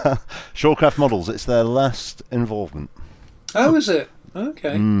 Shawcraft Models, it's their last involvement. Oh, is it?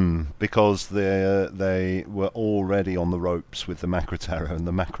 Okay. Because they were already on the ropes with the Macroterra and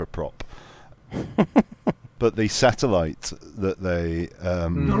the Macroprop. But the satellite that they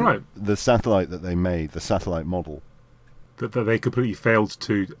the satellite that they made, the satellite model, that they completely failed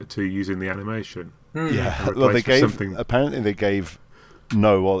to use in the animation. Yeah, And well, they replaced with gave something. apparently they gave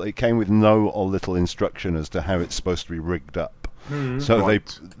it came with no or little instruction as to how it's supposed to be rigged up. So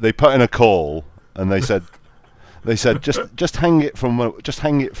Right. they put in a call and they said just hang it from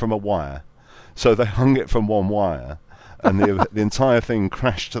a wire. So they hung it from one wire, and the entire thing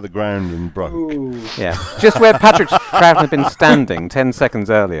crashed to the ground and broke. Ooh. Yeah. Just where Patrick Troughton had been standing 10 seconds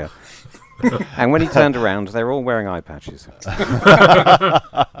earlier. And when he turned around, they were all wearing eye patches.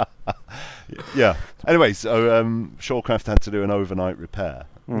 Yeah. Anyway, so Shawcraft had to do an overnight repair.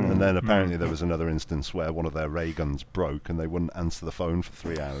 And then apparently there was another instance where one of their ray guns broke and they wouldn't answer the phone for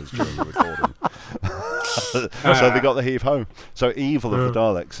 3 hours during the recording. So they got the heave home. So Evil of the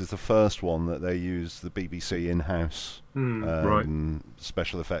Daleks is the first one that they use the BBC in-house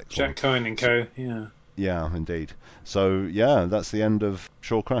special effects Jack Cohen and Co. Yeah. Yeah, indeed. So, yeah, that's the end of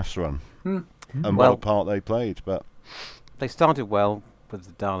Shawcraft's run. And Well- what a part they played. But They started well with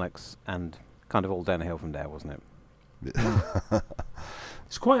the Daleks and kind of all downhill from there, wasn't it?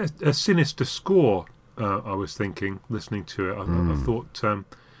 It's quite a sinister score. I was thinking, listening to it, I thought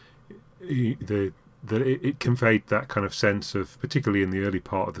that it conveyed that kind of sense of, particularly in the early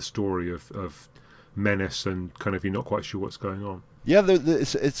part of the story, of menace and kind of you're not quite sure what's going on. yeah,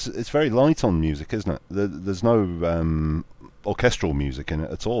 it's very light on music, isn't it? There's no orchestral music in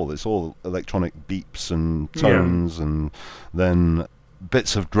it at all. It's all electronic beeps and tones and then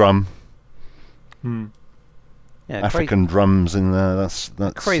bits of drum. Yeah, African drums in there. That's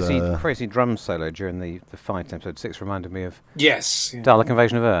crazy drum solo during the fight in episode 6 reminded me of Yes. Yeah. Dalek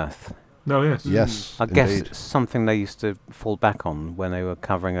Invasion of Earth. No, yes. Yes, I guess indeed. it's something they used to fall back on when they were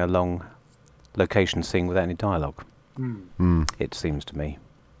covering a long location scene without any dialogue. It seems to me.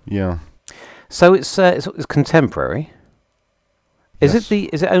 Yeah. So it's contemporary. Is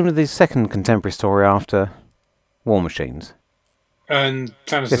Yes. it only the second contemporary story after War Machines? And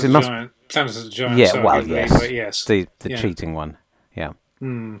Planet Yes, of it the must- Giant. Planet of the Giants. Yeah, well, arguably, yes. but yes. The Yeah. cheating one. Yeah.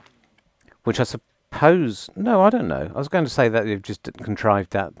 Hmm. Which I suppose... No, I don't know. I was going to say that they've just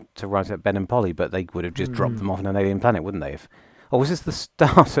contrived that to write out Ben and Polly, but they would have just dropped them off on an alien planet, wouldn't they? Or was this the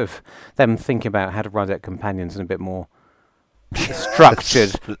start of them thinking about how to write out companions in a bit more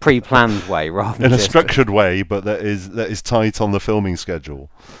structured, pre-planned way, rather than In a just... structured way, but that is tight on the filming schedule,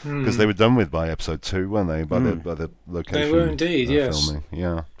 because Hmm. they were done with by episode 2, weren't they? By the location. They were indeed, yes. Filming.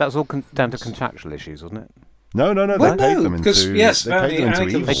 Yeah. That was all down to contractual issues, wasn't it? No. Well, They paid no, them because, into. yes, they paid them into apparently Anakin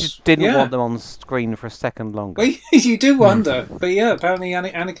evil. They was- just didn't Yeah. want them on screen for a second longer. Well, you do wonder. But yeah, apparently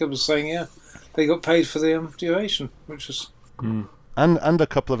Anakin was saying, yeah, they got paid for the duration, which was... And a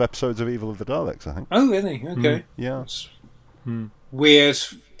couple of episodes of Evil of the Daleks, I think. Oh, really? Okay. Yeah. It's Hmm. weird.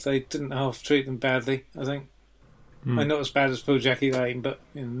 They didn't half treat them badly, I think. And not as bad as poor Jackie Lane, but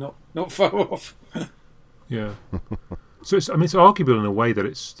not far off. Yeah. So it's arguable in a way that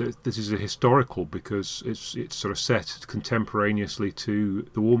this is a historical, because it's sort of set contemporaneously to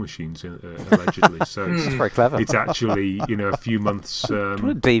the War Machines, allegedly. So It's very clever. it's actually a few months. What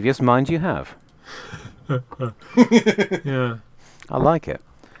a devious mind you have. Yeah, I like it.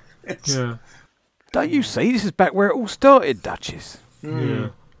 yeah, Don't you see? This is back where it all started, Duchess. yeah.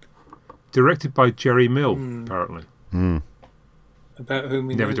 Directed by Jerry Mill, apparently. About whom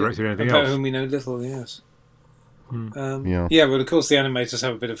we Never know directed anything about else. whom we know little, yes. Yeah. Yeah, well, of course, the animators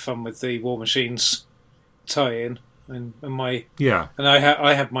have a bit of fun with the War Machines tie-in, and my Yeah, and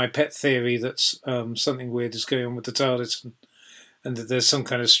I have my pet theory that something weird is going on with the TARDIS, and that there's some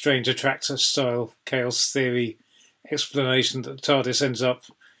kind of strange attractor style chaos theory explanation that the TARDIS ends up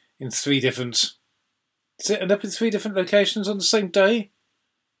in 3 different. Does it end up in 3 different locations on the same day,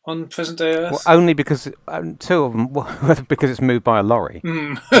 on present day Earth? Well, only because 2 of them, because it's moved by a lorry.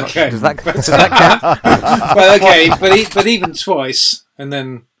 Okay. Does that count? Well, okay, but even twice, and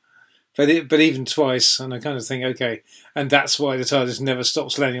then, but even twice, and I kind of think, okay, and that's why the TARDIS never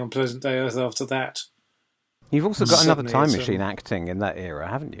stops landing on present day Earth after that. You've also got another Suddenly time it's, machine acting in that era,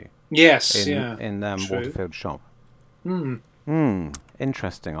 haven't you? Yes, In yeah, true. Waterfield Shop.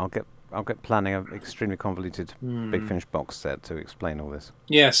 Interesting. I'll get planning an extremely convoluted Big Finish box set to explain all this.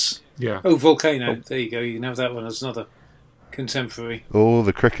 Yes. yeah. Oh, Volcano. There you go. You can have that one as another contemporary Oh,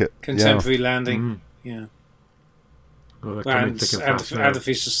 the cricket. landing. Yeah. Well, they're coming And thick and fast now. the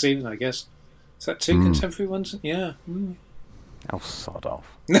Feast of Stephen, I guess. Is that 2 contemporary ones? Yeah. Oh, sod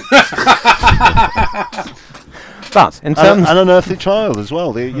off. But in terms, And Unearthly Child as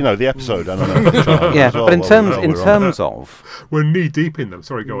well. The episode and Unearthly Child. yeah, as well, but in while terms we're on it. of We're knee deep in them.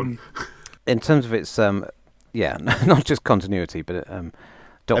 Sorry, go on. in terms of its yeah, not just continuity, but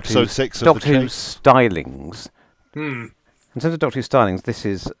Doctor Episode Who's- 6 of Doctor The Who's Chase. stylings. Hmm. In terms of Doctor Who stylings, this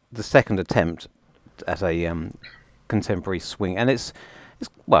is the second attempt at a contemporary swing, and it's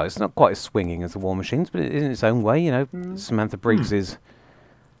not quite as swinging as the War Machines, but in its own way. Samantha Briggs is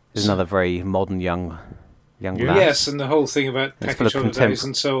another very modern young Yeah. lass. Yes, and the whole thing about It's full package of holidays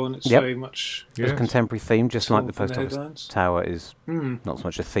and so on, it's Yep. very much... It's a Yes. contemporary theme, just like the Torn Post from the Office headlines. Tower is Hmm. not so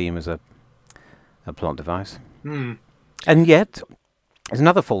much a theme as a plot device. Hmm. And yet, it's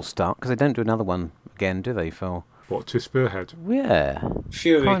another false start, because they don't do another one again, do they, Phil? What, to Spearhead? Yeah,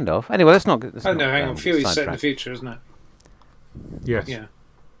 Fury. kind of. Anyway, let's not... Oh, no, hang on. Fury's set in the future, isn't it? Yes. Yeah.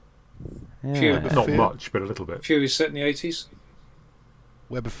 Yeah. Fury. Not Fear. much, but a little bit. Fury's set in the 80s.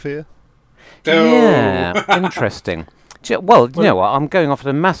 Web of Fear. Yeah, interesting. Well, you know what? I'm going off at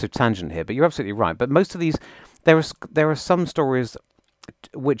a massive tangent here, but you're absolutely right. But most of these, there are some stories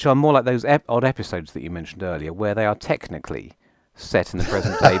which are more like those odd episodes that you mentioned earlier, where they are technically set in the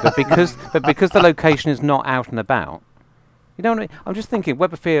present day, but because the location is not out and about. You know what I mean? I'm just thinking,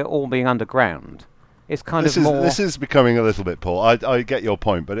 Web of Fear all being underground. It's kind This of is more. this is becoming a little bit, Paul. I get your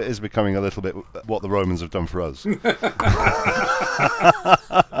point, but it is becoming a little bit what the Romans have done for us.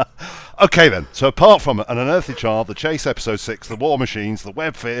 Okay then. So apart from An Unearthly Child, The Chase Episode 6, The War Machines, The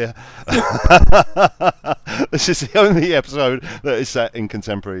Web Fear, this is the only episode that is set in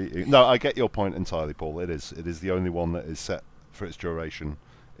contemporary. No, I get your point entirely, Paul. It is the only one that is set for its duration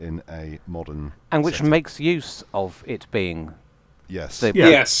in a modern. and which setting. makes use of it being. Yes. the- Yeah.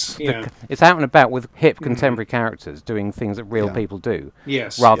 Yes. Yeah. It's out and about with hip contemporary characters doing things that real Yeah. people do,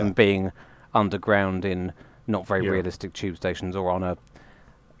 Yes. rather Yeah. than being underground in not very Yeah. realistic tube stations or on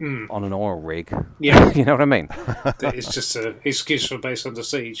an oil rig. Yeah. You know what I mean? It's just an excuse for Base Under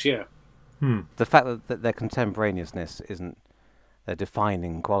Siege, yeah. The fact that their contemporaneousness isn't their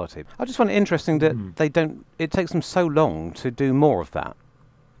defining quality. I just find it interesting that they don't. It takes them so long to do more of that,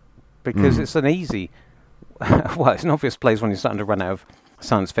 because it's an easy. Well, it's an obvious place when you're starting to run out of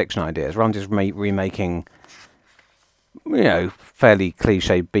science fiction ideas, rather than just remaking fairly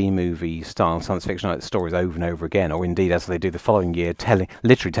cliche B-movie style science fiction like stories over and over again, or indeed as they do the following year,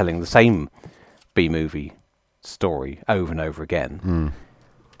 literally telling the same B-movie story over and over again.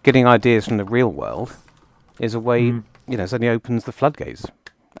 Getting ideas from the real world is a way, suddenly opens the floodgates.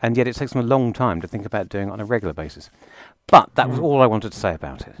 And yet it takes them a long time to think about doing it on a regular basis. But that was all I wanted to say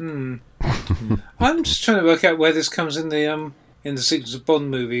about it. I'm just trying to work out where this comes in the sequence of Bond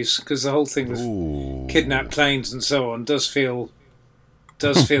movies, because the whole thing with kidnapped planes and so on does feel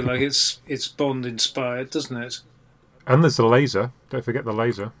like it's Bond inspired, doesn't it? And there's the laser. Don't forget the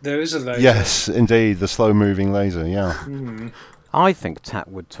laser. There is a laser. Yes, indeed, the slow-moving laser. Yeah. I think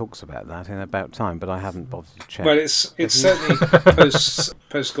Tatwood talks about that in About Time, but I haven't bothered to check. Well, it's certainly post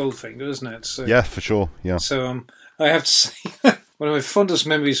Goldfinger, isn't it? So, Yeah, for sure. Yeah. So I have to say, one of my fondest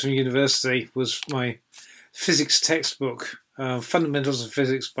memories from university was my physics textbook, Fundamentals of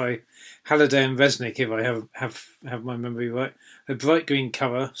Physics by Halliday and Resnick, if I have my memory right. A bright green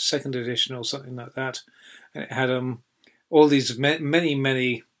cover, second edition or something like that, and it had all these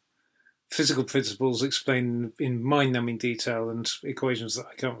many physical principles explained in mind-numbing detail and equations that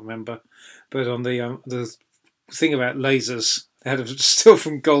I can't remember. But on the thing about lasers, they had a still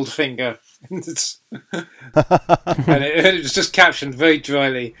from Goldfinger, and it was just captioned very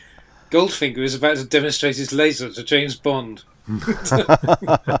dryly, "Goldfinger is about to demonstrate his laser to James Bond." I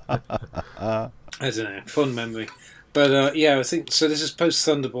don't know, fond memory. But I think so. This is post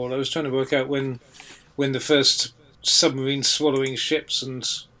Thunderball. I was trying to work out when the first submarine swallowing ships and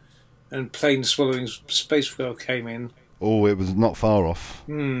plane swallowing spacecraft came in. Oh, it was not far off.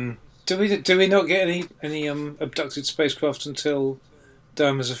 Do we not get any abducted spacecraft until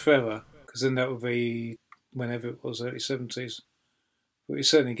Diamonds Are Forever? Because then that would be whenever it was, early 70s. But we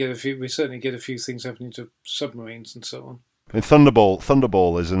certainly get a few things happening to submarines and so on. In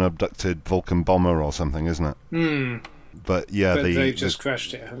Thunderball is an abducted Vulcan bomber or something, isn't it? But yeah, but they've just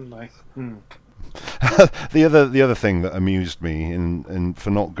crashed it, haven't they? The other thing that amused me, in for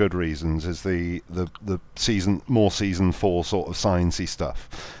not good reasons, is the season 4 sort of sciencey stuff.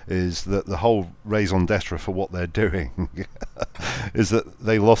 Is that the whole raison d'être for what they're doing is that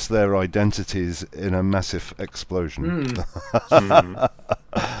they lost their identities in a massive explosion.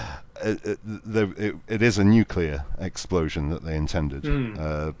 It is a nuclear explosion that they intended,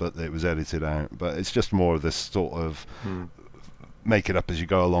 but it was edited out. But it's just more of this sort of make it up as you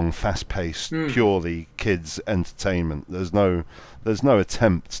go along, fast-paced, purely kids' entertainment. There's no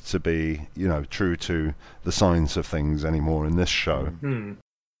attempt to be, true to the science of things anymore in this show, and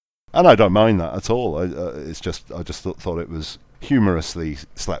I don't mind that at all. I just thought it was humorously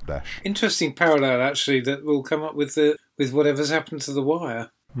slapdash. Interesting parallel, actually, that will come up with whatever's happened to The Wire.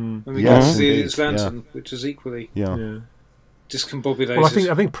 When we Yes, go to see indeed, its lantern, which is equally discombobulated. Well,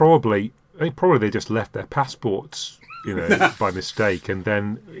 I think probably they just left their passports, by mistake, and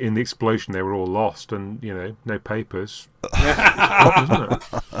then in the explosion they were all lost, and no papers. Isn't it?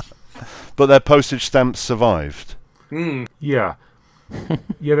 But their postage stamps survived. Yeah.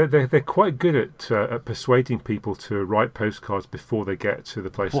 Yeah, they're quite good at persuading people to write postcards before they get to the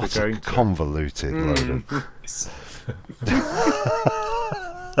place What they're a going to. convoluted load of...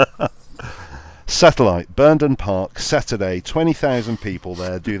 Satellite, Burndon Park, Saturday, 20,000 people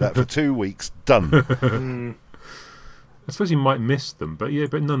there, do that for 2 weeks, done. I suppose you might miss them, but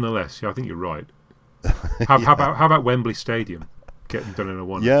nonetheless, I think you're right. How about Wembley Stadium getting done in a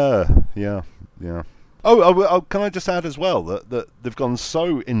one? Yeah. Oh, can I just add as well that they've gone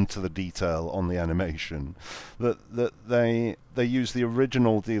so into the detail on the animation that they used the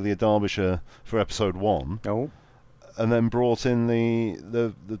original Delia Derbyshire for episode 1. Oh. And then brought in the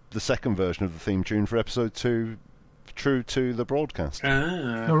second version of the theme tune for episode 2, true to the broadcast.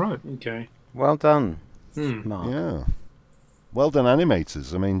 All right. Okay. Well done, Mark. Yeah. Well done,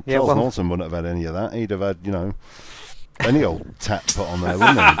 animators. I mean, Charles Norton wouldn't have had any of that. He'd have had, any old tap put on there,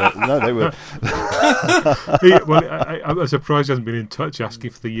 wouldn't he? But no, they were... I'm surprised he hasn't been in touch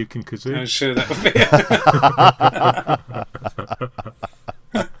asking for the Yukon Kazoo. I'm sure that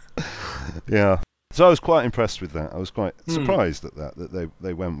would be... Yeah. So I was quite impressed with that. I was quite surprised at that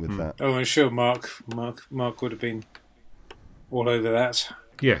they went with that. Oh, I'm sure Mark would have been all over that.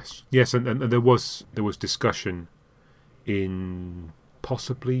 Yes, and there was discussion in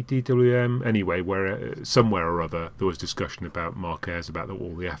possibly DWM anyway, where somewhere or other there was discussion about Mark Ayres, about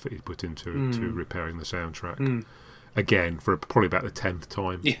all the effort he put into repairing the soundtrack. Again, for probably about the 10th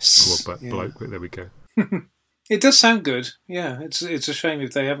time. Yes. But there we go. It does sound good. Yeah, it's a shame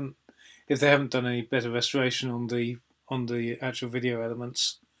if they haven't done any better restoration on the actual video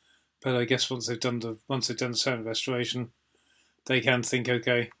elements. But I guess once they've done the sound restoration, they can think,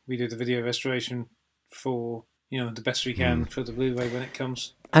 okay, we did the video restoration for the best we can for the Blu-ray when it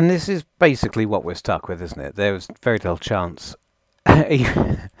comes. And this is basically what we're stuck with, isn't it? There was very little chance,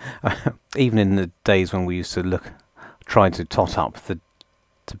 even in the days when we used to try to tot up the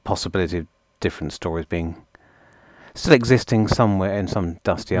possibility of different stories still existing somewhere in some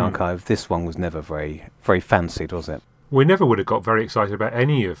dusty archive. This one was never very, very fancied, was it? We never would have got very excited about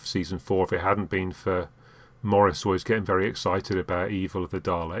any of season 4 if it hadn't been for Morris always getting very excited about evil of the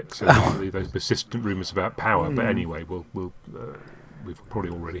Daleks and those persistent rumours about power. But anyway, we've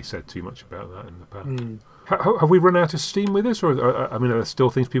probably already said too much about that in the past. Have we run out of steam with this, or are there still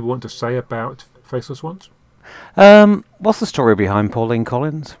things people want to say about Faceless Ones? What's the story behind Pauline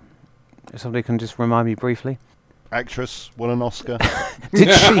Collins? If somebody can just remind me briefly. Actress, won an Oscar.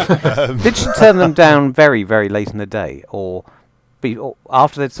 Did she turn them down very, very late in the day, or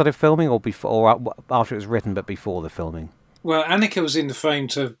after they'd started filming, or before, or after it was written but before the filming? Well, Annika was in the frame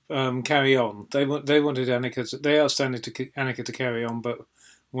to carry on. They wanted Annika. They asked Annika to carry on, but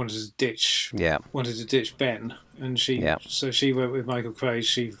wanted to ditch. Yeah. Wanted to ditch Ben, and so she went with Michael Craig.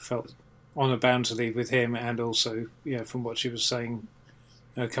 She felt honour bound to leave with him, and also, from what she was saying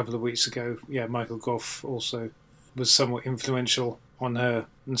a couple of weeks ago, Michael Gough also was somewhat influential on her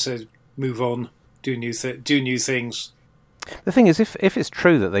and said, "Move on, do new things." The thing is, if it's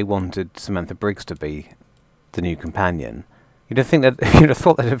true that they wanted Samantha Briggs to be the new companion, you'd have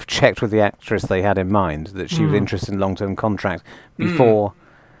thought they'd have checked with the actress they had in mind that she was interested in long-term contract before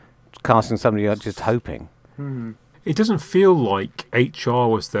casting somebody else, just hoping. It doesn't feel like HR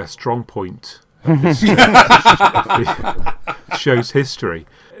was their strong point of this of the show's history.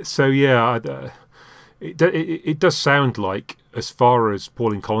 So it does sound like, as far as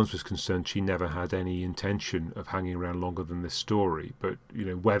Pauline Collins was concerned, she never had any intention of hanging around longer than this story. But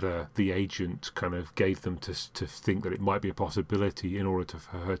whether the agent kind of gave them to think that it might be a possibility in order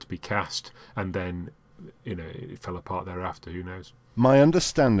for her to be cast, and then it fell apart thereafter. Who knows? My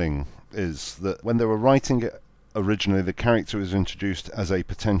understanding is that when they were writing it originally, the character was introduced as a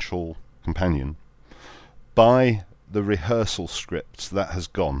potential companion. By the rehearsal scripts, that has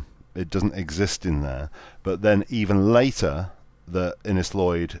gone. It doesn't exist in there. But then even later, that Innes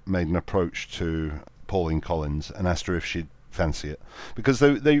Lloyd made an approach to Pauline Collins and asked her if she'd fancy it. Because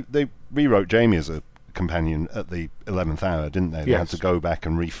they rewrote Jamie as a companion at the 11th hour, didn't they? They had to go back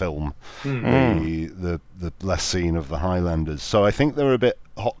and refilm the last scene of the Highlanders. So I think they were a bit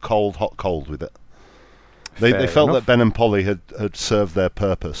hot cold with it. They felt that Ben and Polly had served their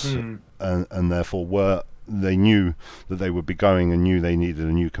purpose and therefore they knew that they would be going and knew they needed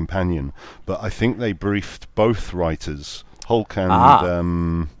a new companion. But I think they briefed both writers, Hulk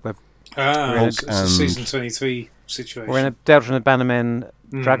and it's a season 23 situation. We're in a Delta and the Bannermen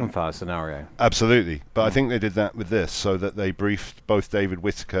Dragonfire scenario. Absolutely. But I think they did that with this, so that they briefed both David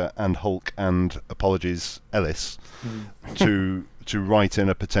Whittaker and Hulk and, apologies, Ellis to write in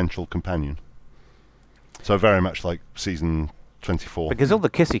a potential companion. So very much like season 24. Because all the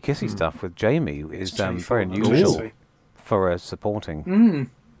kissy stuff with Jamie is very unusual for a supporting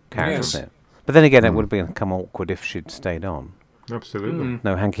character, isn't it? But then again, it would have become awkward if she'd stayed on. Absolutely.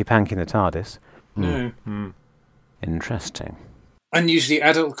 No hanky-panky in the TARDIS. No. Interesting. Unusually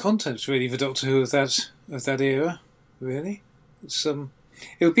adult content, really, for Doctor Who of that era. Really, it's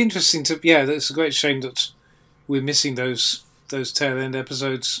it would be interesting to. Yeah, it's a great shame that we're missing those tail end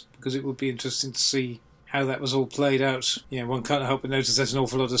episodes, because it would be interesting to see how that was all played out. One can't help but notice there's an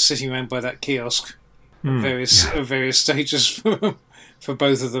awful lot of sitting around by that kiosk at various stages for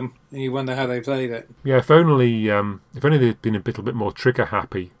both of them, and you wonder how they played it. Yeah, if only they'd been a little bit more trigger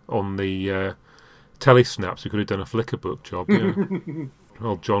happy on the telesnaps, we could have done a flicker book job. Yeah.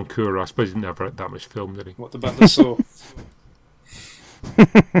 Well, John Cura, I suppose he didn't have that much film, did he? What the butler saw.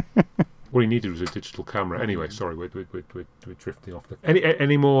 All he needed was a digital camera. Anyway, sorry, we're drifting off.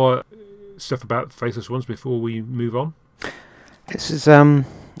 Any more stuff about Faceless Ones before we move on? This is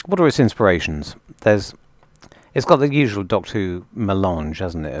what are its inspirations? It's got the usual Doctor Who melange,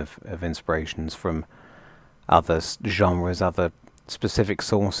 hasn't it, of inspirations from other genres, other specific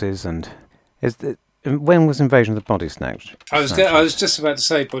sources, and when was Invasion of the Body Snatchers? I was just about to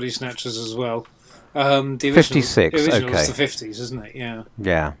say Body Snatchers as well. The original, 56. The original okay. is the 50s, isn't it? Yeah.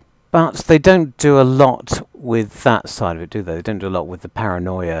 Yeah. But they don't do a lot with that side of it, do they? They don't do a lot with the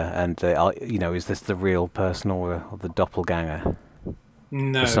paranoia and, is this the real person or the doppelganger?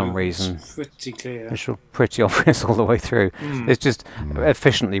 No, for some reason. It's pretty clear. It's pretty obvious all the way through. It's just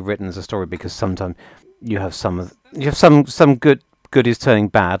efficiently written as a story, because sometimes you have some good is turning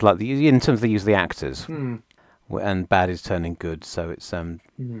bad, like in terms of the use of the actors, and bad is turning good. So it's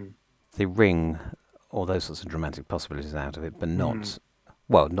they wring all those sorts of dramatic possibilities out of it, but not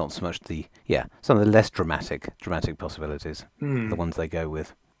well, not so much some of the less dramatic possibilities, the ones they go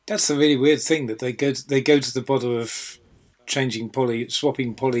with. That's the really weird thing, that they go to the bother of swapping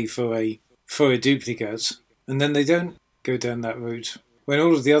Polly for a duplicate, and then they don't go down that route. When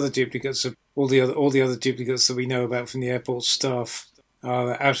all of the other duplicates, all the other duplicates that we know about from the airport staff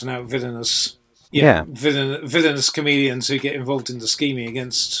are out and out villainous. Villainous comedians who get involved in the scheming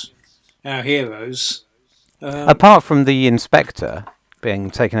against our heroes. Apart from the inspector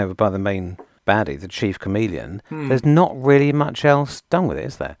being taken over by the main baddie, the chief chameleon, there's not really much else done with it,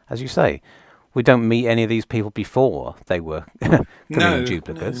 is there? As you say, we don't meet any of these people before they were chameleon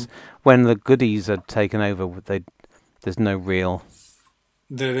duplicates. No. When the goodies are taken over, there's no real...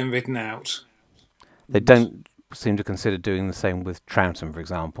 They're then written out. They don't seem to consider doing the same with Troughton, for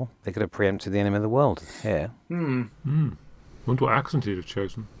example. They could have preempted the enemy of the world here. Wonder what accent he'd have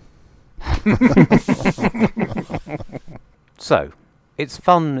chosen. So, it's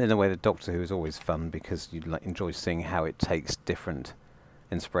fun in the way that Doctor Who is always fun, because you enjoy seeing how it takes different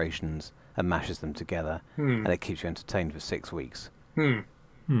inspirations and mashes them together, and it keeps you entertained for 6 weeks. But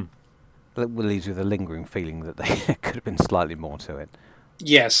it leaves you with a lingering feeling that there could have been slightly more to it.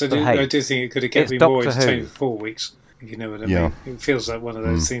 Yes, I do think it could have kept me more entertained for 4 weeks, if you know what I mean. It feels like one of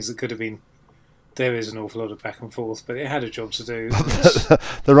those things that could have been... There is an awful lot of back and forth, but it had a job to do.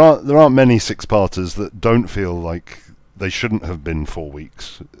 There aren't many six-parters that don't feel like they shouldn't have been 4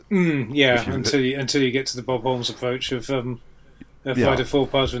 weeks. Until you get to the Bob Holmes approach of find a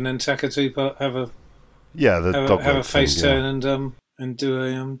 4-parter and then tack a 2-part, have a face turn and do a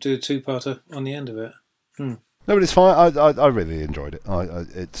 2-parter on the end of it. No, but it's fine. I really enjoyed it.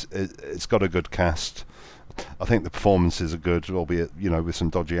 It's got a good cast. I think the performances are good, albeit with some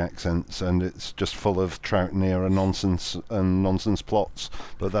dodgy accents, and it's just full of Troughton era nonsense plots.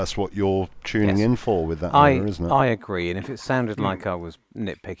 But that's what you're tuning in for with that era, isn't it? I agree. And if it sounded like I was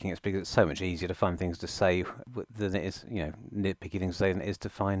nitpicking, it's because it's so much easier to find things to say than it is, nitpicky things to say than it is to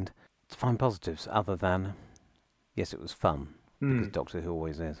find positives. Other than, yes, it was fun because Doctor Who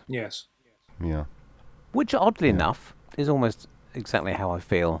always is. Yes. Yeah. Which, oddly enough, is almost exactly how I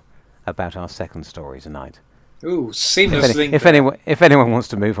feel about our second story tonight. Ooh, seamless link. If anyone wants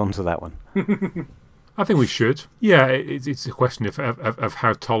to move on to that one. I think we should. Yeah, it's a question of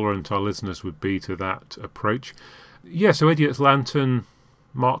how tolerant our listeners would be to that approach. Yeah, so Idiot's Lantern,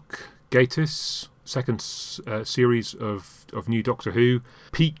 Mark Gatiss, second series of New Doctor Who.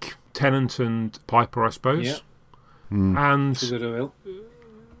 Peak Tennant and Piper, I suppose. Yeah. And for good or ill.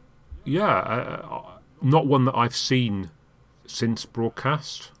 Not one that I've seen since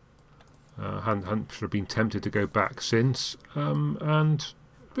broadcast. Hadn't sort of been tempted to go back since. And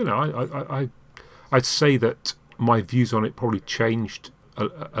I'd say that my views on it probably changed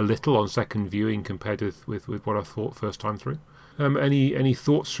a little on second viewing compared with what I thought first time through. Any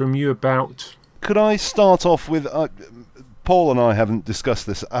thoughts from you about? Could I start off with Paul and I haven't discussed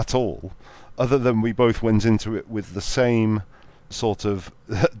this at all, other than we both went into it with the same sort of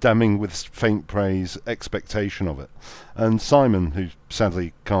damning with faint praise expectation of it. And Simon, who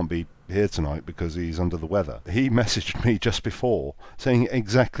sadly can't be here tonight because he's under the weather, he messaged me just before saying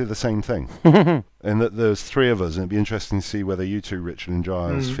exactly the same thing. And that there's 3 of us, and it'd be interesting to see whether you two, Richard and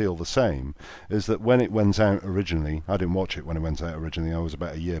Giles, feel the same, is that when it went out originally, I didn't watch it when it went out originally, I was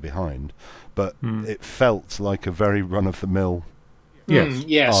about a year behind, but it felt like a very run-of-the-mill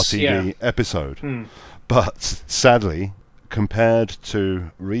RTD episode. But sadly, compared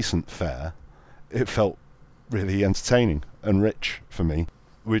to recent fare, it felt really entertaining and rich for me,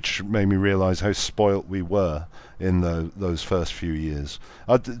 which made me realise how spoilt we were in those first few years.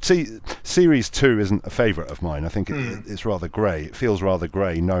 Series 2 isn't a favourite of mine. I think it's rather grey. It feels rather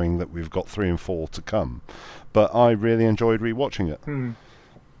grey knowing that we've got 3 and 4 to come. But I really enjoyed rewatching it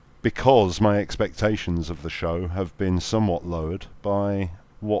because my expectations of the show have been somewhat lowered by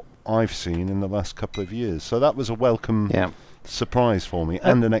what I've seen in the last couple of years. So that was a welcome surprise for me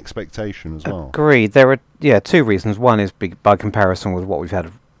and an expectation as well. Agreed. There are 2 reasons. One is by comparison with what we've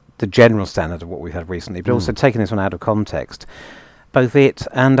had, the general standard of what we've had recently, but also taking this one out of context. Both it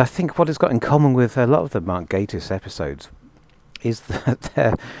and I think what it's got in common with a lot of the Mark Gatiss episodes is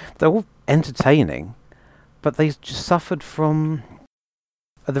that they're all entertaining, but they just suffered from...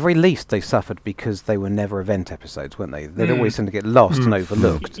 At the very least, they suffered because they were never event episodes, weren't they? They'd always seem to get lost and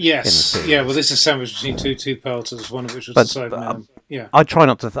overlooked. Yes, in the series. Yeah. Well, this is sandwiched between two parters, one of which was the Cyberman. I try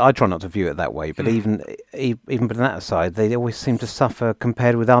not to view it that way. But even putting that aside, they always seem to suffer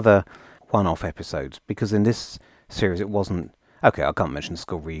compared with other one-off episodes. Because in this series, it wasn't. Okay, I can't mention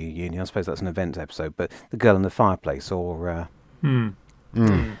School Reunion. I suppose that's an event episode. But The Girl in the Fireplace or. What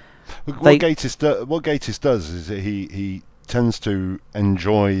Gatiss does is he tends to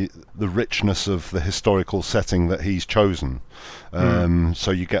enjoy the richness of the historical setting that he's chosen. So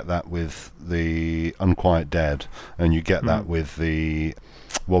you get that with the Unquiet Dead, and you get that with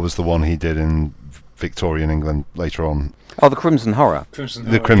what was the one he did in Victorian England later on? Oh, the Crimson Horror.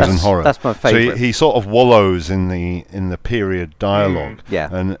 The Crimson Horror. That's my favourite. So he sort of wallows in the period dialogue. Yeah.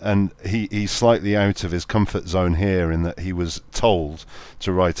 And he's slightly out of his comfort zone here in that he was told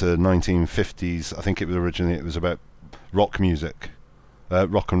to write a 1950s, I think it was about rock music,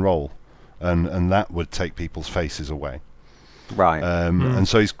 rock and roll, and that would take people's faces away. Right. And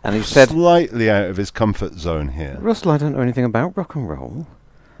so he's said, slightly out of his comfort zone here. Russell, I don't know anything about rock and roll.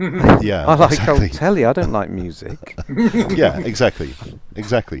 Yeah, I like exactly. old telly. I don't like music. Yeah, exactly.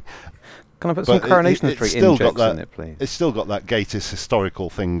 Can I put some Coronation Street injects in it, please? It's still got that Gatiss historical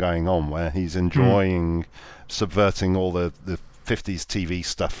thing going on, where he's enjoying subverting all the 50s TV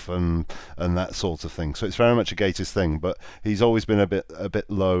stuff and that sort of thing. So it's very much a Gatiss thing, but he's always been a bit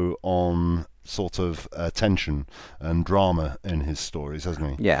low on sort of tension and drama in his stories,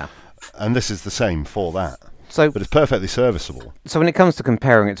 hasn't he? Yeah. And this is the same for that. But it's perfectly serviceable. So when it comes to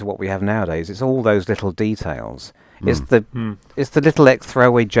comparing it to what we have nowadays, it's all those little details. It's the little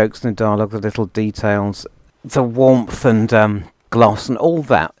throwaway jokes in the dialogue, the little details, the warmth and gloss, and all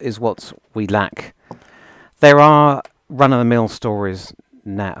that is what we lack. There are run-of-the-mill stories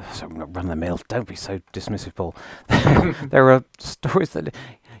now. Sorry, not run-of-the-mill. Don't be so dismissive, Paul. There are stories that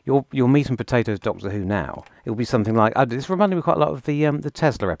your meat and potatoes Doctor Who now. It will be something like this reminded me quite a lot of the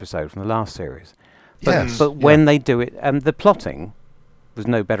Tesla episode from the last series. But when they do it, the plotting was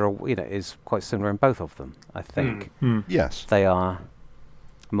no better. Is quite similar in both of them. I think. Yes, they are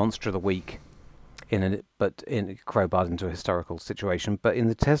Monster of the Week, crowbarred into a historical situation. But in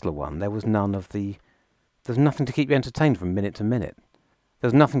the Tesla one, there was none of the. There's nothing to keep you entertained from minute to minute.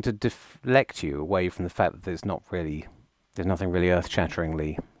 There's nothing to deflect you away from the fact that there's nothing really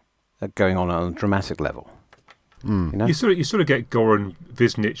earth-shatteringly going on a dramatic level. You know? You sort of get Goran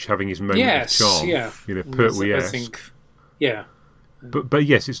Visnich having his moment of charm. Yeah. Pertwee-esque. I think, yeah. But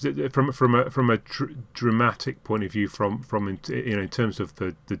yes, it's from a dramatic point of view. In terms of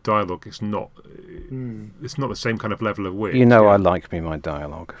the dialogue, it's not the same kind of level of wit. I like me my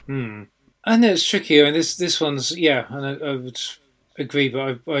dialogue. I know it's tricky. I mean, this one's and I would agree,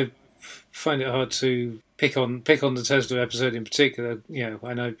 but I find it hard to pick on the Tesla episode in particular.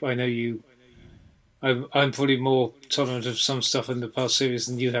 I know you. I'm probably more tolerant of some stuff in the past series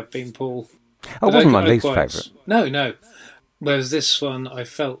than you have been, Paul. Oh, it wasn't my least favourite. No. Whereas this one, I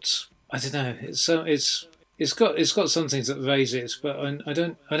felt, I don't know. It's got some things that raise it, but I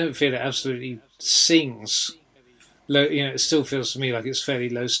don't feel it absolutely sings. Low, it still feels to me like it's fairly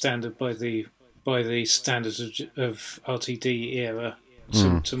low standard by the standards of RTD era.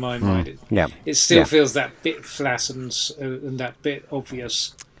 To my mind, it still feels that bit flat and that bit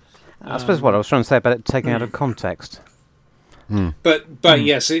obvious. I suppose what I was trying to say about it taken out of context. But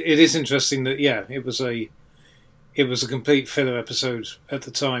yes, it is interesting that it was a complete filler episode at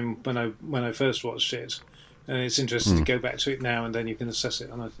the time when I first watched it, and it's interesting to go back to it now and then you can assess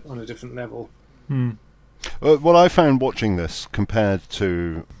it on a different level. What I found watching this compared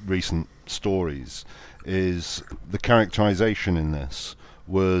to recent stories is the characterization in this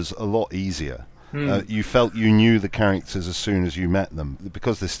was a lot easier. You felt you knew the characters as soon as you met them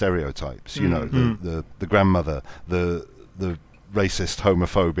because they're stereotypes. The grandmother, the racist,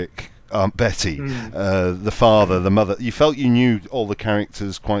 homophobic Aunt Betty, the father, the mother. You felt you knew all the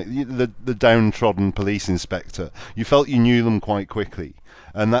characters the downtrodden police inspector. You felt you knew them quite quickly,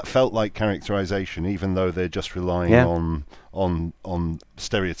 and that felt like characterization, even though they're just relying on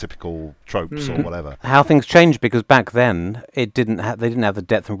stereotypical tropes or whatever. How things changed, because back then they didn't have the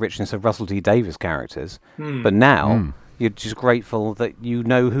depth and richness of Russell T Davies characters, but now you're just grateful that you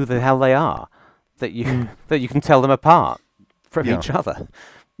know who the hell they are, that you can tell them apart from each other.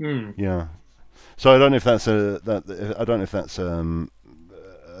 Yeah. So I don't know if that's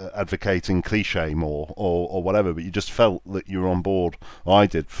advocating cliche more or whatever, but you just felt that you were on board.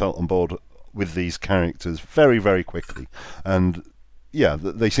 Felt on board with these characters very, very quickly, and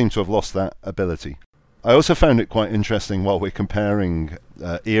they seem to have lost that ability. I also found it quite interesting while we're comparing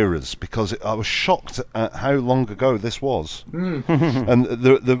eras, because I was shocked at how long ago this was. And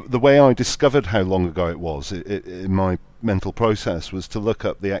the way I discovered how long ago it was in my mental process was to look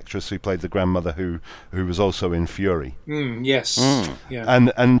up the actress who played the grandmother who was also in Fury. Yes. Yeah.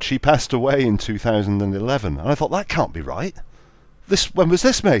 And she passed away in 2011. And I thought, that can't be right. When was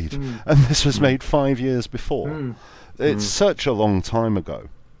this made? And this was made 5 years before. It's such a long time ago.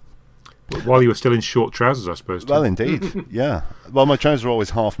 While you were still in short trousers, I suppose. Well, indeed, yeah. Well, my trousers are always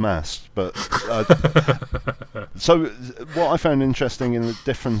half-mast, but So what I found interesting in the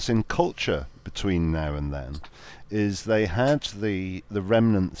difference in culture between now and then is they had the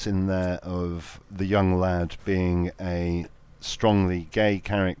remnants in there of the young lad being a strongly gay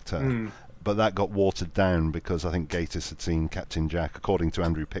character, but that got watered down because I think Gatiss had seen Captain Jack, according to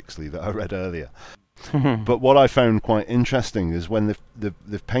Andrew Pixley that I read earlier. But what I found quite interesting is when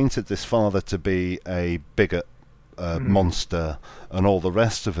they've painted this father to be a bigot, monster, and all the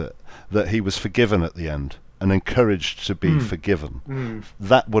rest of it, that he was forgiven at the end and encouraged to be forgiven.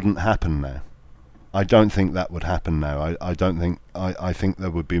 That wouldn't happen now. I don't think that would happen now. I think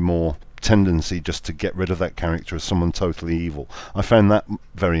there would be more tendency just to get rid of that character as someone totally evil. I found that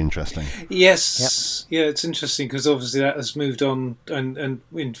very interesting. Yes, yeah, it's interesting because obviously that has moved on, and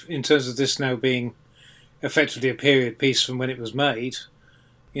in terms of this now being effectively a period piece from when it was made,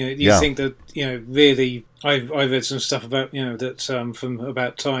 you think that really, I read some stuff about that from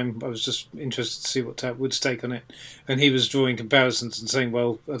about Time. I was just interested to see what Tat Wood's take on it, and he was drawing comparisons and saying,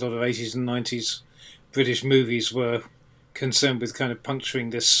 well, a lot of 80s and 90s British movies were concerned with kind of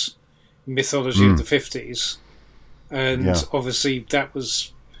puncturing this mythology of the 50s, and obviously that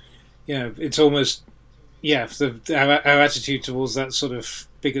was, it's almost, our attitude towards that sort of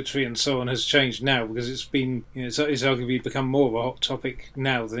bigotry and so on has changed now because it's been, it's arguably become more of a hot topic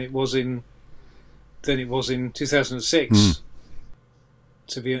now than it was in 2006.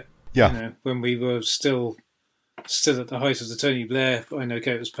 To be, when we were still at the height of the Tony Blair. I know,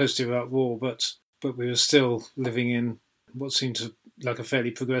 okay, it was post-Iraq War, but we were still living in what seemed to like a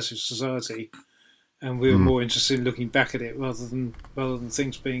fairly progressive society, and we were more interested in looking back at it rather than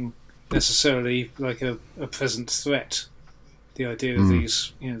things being necessarily like a present threat. The idea of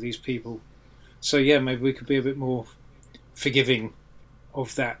these people. So maybe we could be a bit more forgiving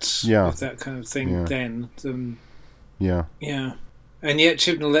of that kind of thing then. And yet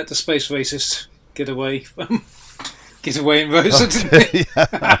Chibnall let the space racist get away in Rosa, didn't he?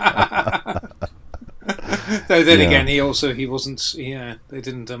 Though then again, he wasn't. Yeah, they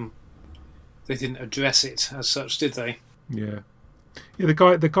didn't address it as such, did they? Yeah. Yeah,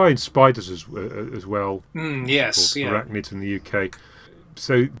 the guy in Spiders as well. Yes, Arachnids in the UK.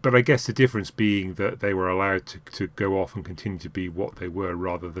 So, but I guess the difference being that they were allowed to go off and continue to be what they were,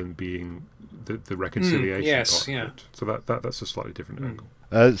 rather than being the reconciliation. Yes, So that's a slightly different angle.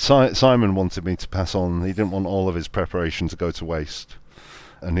 Simon wanted me to pass on. He didn't want all of his preparation to go to waste,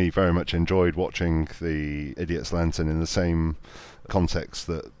 and he very much enjoyed watching the Idiot's Lantern in the same context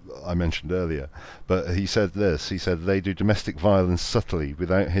that I mentioned earlier. But he said this, they do domestic violence subtly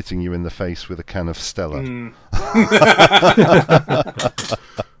without hitting you in the face with a can of Stella.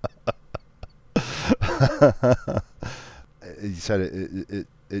 He said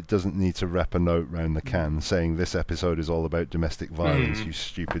it doesn't need to wrap a note round the can saying this episode is all about domestic violence, you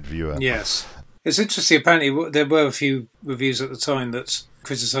stupid viewer. Yes. It's interesting, apparently there were a few reviews at the time that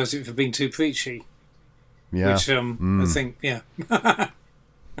criticised it for being too preachy. Yeah. Which I think,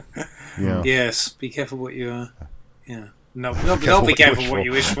 yes, be careful what you not be careful what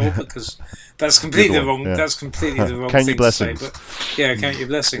you wish for, because that's completely the wrong. That's completely the wrong count thing your to say. blessings. But count your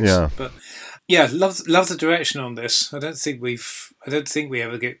blessings. Yeah. But love the direction on this. I don't think we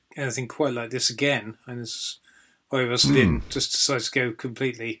ever get anything quite like this again. And it's whereas Lynn just decides to go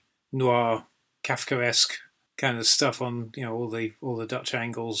completely noir, Kafkaesque kind of stuff on all the Dutch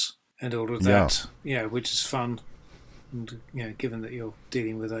angles and all of that, which is fun. And given that you're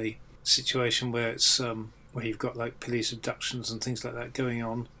dealing with a situation where it's where you've got like police abductions and things like that going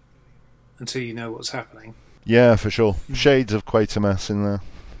on until you know what's happening. Yeah, for sure. Shades of Quatermass in there.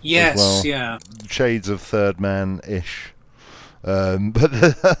 Yes, well. yeah. Shades of Third Man-ish. But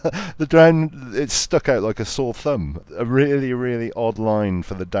the drown, it stuck out like a sore thumb. A really, really odd line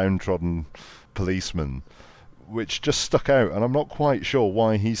for the downtrodden policeman, which just stuck out, and I'm not quite sure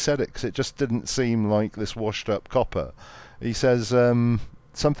why he said it, because it just didn't seem like this washed-up copper. He says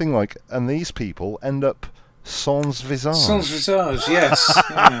something like, and these people end up sans visage. Sans visage, yes.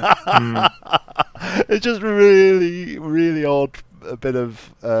 Yeah. It's just really, really odd, a bit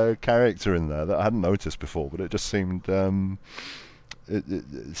of character in there that I hadn't noticed before, but it just seemed it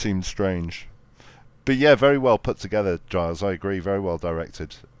seemed strange. But yeah, very well put together, Giles. I agree. Very well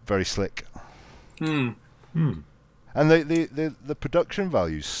directed. Very slick. And the production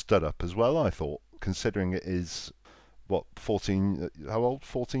values stood up as well, I thought, considering it is, 14... How old?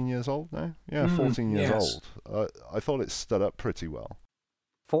 14 years old now? Yeah, 14 years old. I thought it stood up pretty well.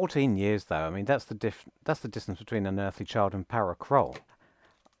 14 years, though. I mean, that's the distance between An Earthly Child and Para Kroll.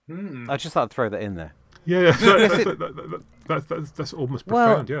 I just thought I'd throw that in there. Yeah. That's almost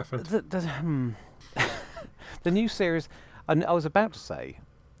profound. Yeah, fantastic. The new series, and I was about to say,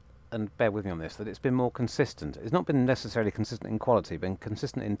 and bear with me on this, that it's been more consistent. It's not been necessarily consistent in quality, but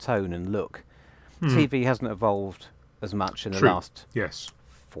consistent in tone and look. TV hasn't evolved as much in the True. last Yes.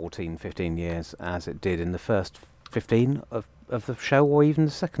 14, 15 years as it did in the first 15 of the show, or even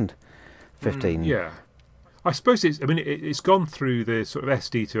the second 15. Yeah. I suppose it's gone through the sort of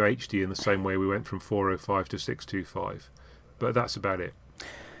SD to HD in the same way we went from 405 to 625, but that's about it.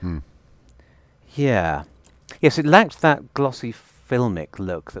 Yeah. Yes, it lacked that glossy filmic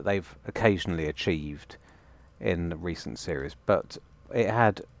look that they've occasionally achieved in the recent series, but it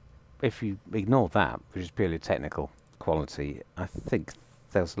had, if you ignore that, which is purely technical quality, I think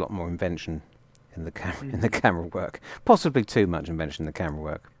there's a lot more invention in the camera work. Possibly too much invention in the camera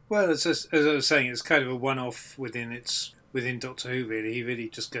work. Well, it's just, as I was saying, it's kind of a one-off within Doctor Who. Really, he really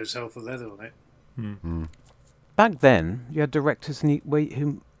just goes hell for leather on it. Back then, you had directors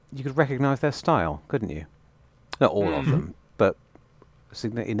whom you could recognise their style, couldn't you? Not all of them, but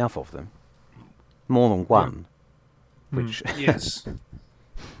enough of them. More than one. Which Yes.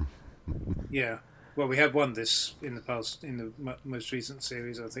 Yeah. Well, we had one in the most recent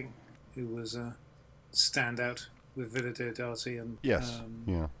series, I think, who was a standout with Villa Diodati and Yes.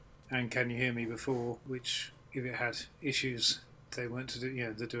 and Can You Hear Me Before, which, if it had issues, they weren't to do. Yeah,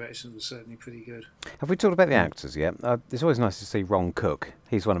 the direction was certainly pretty good. have we talked about the actors yet? It's always nice to see Ron Cook.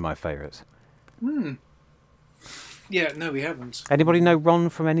 He's one of my favourites. Yeah, no, we haven't. Anybody know Ron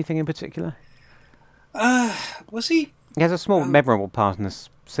from anything in particular? Was he? He has a small, memorable part in this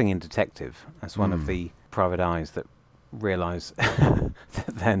Singing Detective as one of the private eyes that realise that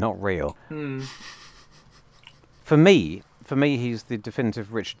they're not real. For me, he's the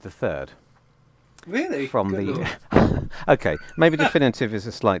definitive Richard III. Really? From Good the Lord. Okay, maybe definitive is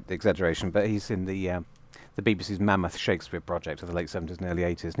a slight exaggeration, but he's in the BBC's Mammoth Shakespeare project of the late 70s and early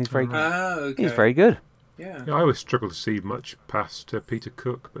 80s, and he's very Okay. he's very good. Yeah. Yeah, I always struggle to see much past Peter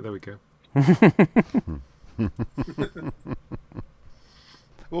Cook, but there we go.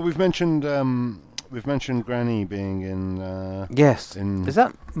 Well, we've mentioned Granny being in Yes, in is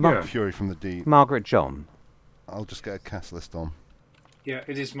that Yeah. Fury from the Deep. Margaret John I'll just get a cast list on. Yeah,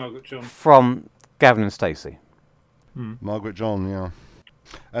 it is Margaret John. from Gavin and Stacey? Margaret John, yeah.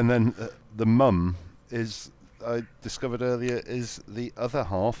 And then the mum is, I discovered earlier, is the other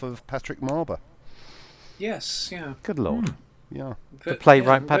half of Patrick Marber. Yes, yeah. Good lord, Yeah, the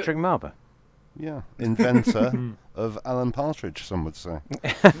playwright Patrick Marber. yeah. Inventor of Alan Partridge, some would say.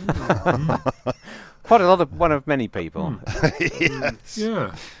 Quite a lot of one of many people. Yes.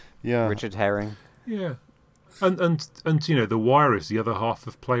 Yeah, Yeah. Richard Herring. yeah. And The Wire is the other half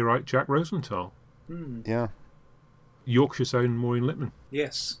of playwright Jack Rosenthal. Yeah. Yorkshire's own Maureen Lipman.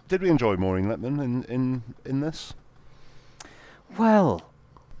 Yes. Did we enjoy Maureen Lipman in this? Well,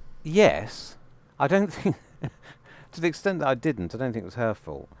 yes. I don't think, to the extent that I didn't, I don't think it was her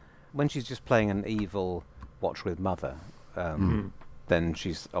fault. When she's just playing an evil watch with mother, then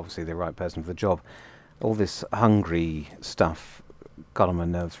she's obviously the right person for the job. All this hungry stuff got on my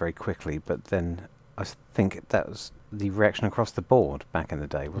nerves very quickly, but then I think that was the reaction across the board back in the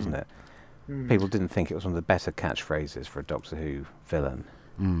day, wasn't it? People didn't think it was one of the better catchphrases for a Doctor Who villain.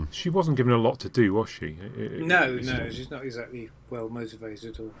 She wasn't given a lot to do, was she? No, she's not exactly well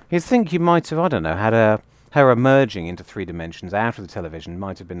motivated or. You'd think you might have, I don't know, had her emerging into 3 dimensions out of the television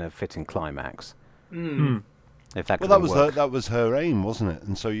might have been a fitting climax. If that could Well, work. that was her aim, wasn't it?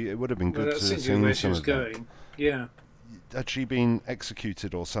 And so it would have been Well, good that to seems see where she some was of that. going. Yeah. Had she been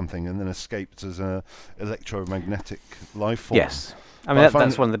executed or something and then escaped as a electromagnetic life form? Yes. I mean, Well, I find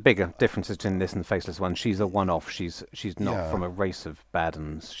that's one of the bigger differences between this and the Faceless One. She's a one-off. She's not Yeah. from a race of bad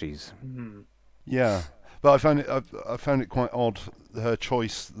uns. She's... Yeah, but I found it quite odd, her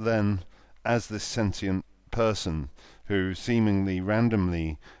choice then as this sentient person who seemingly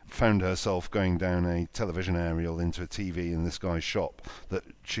randomly found herself going down a television aerial into a TV in this guy's shop, that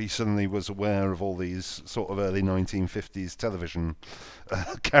she suddenly was aware of all these sort of early 1950s television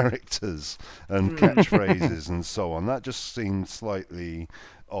characters and catchphrases and so on. That just seemed slightly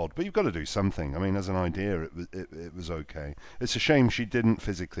odd, but you've got to do something. I mean, as an idea, it was okay. It's a shame she didn't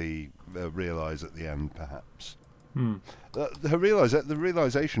physically realise at the end, perhaps. The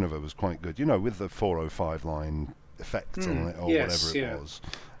realisation of her was quite good, with the 405 line effect on it, or Yes, whatever yeah. it was.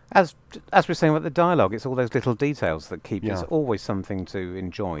 As we're saying about the dialogue, it's all those little details that keep Yeah. It's always something to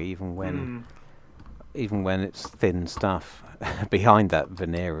enjoy, even when it's thin stuff behind that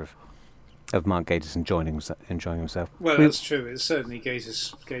veneer of Mark Gatiss enjoying himself. Well, that's true. It's certainly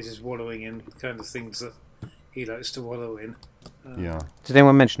Gatiss wallowing in kind of things that he likes to wallow in. Yeah, Did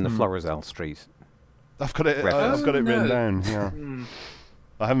anyone mention the Florizel Street? I've got it. Reference. I've got it written no. down.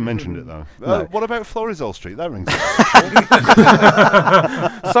 Yeah, I haven't mentioned it though. No. What about Florizel Street? That rings.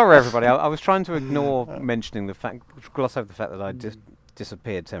 Sorry, everybody. I was trying to ignore mentioning the fact, gloss over the fact that I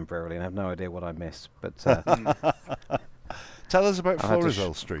disappeared temporarily and have no idea what I missed. But Tell us about I had to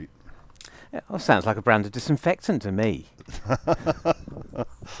Florizel Street. it sounds like a brand of disinfectant to me.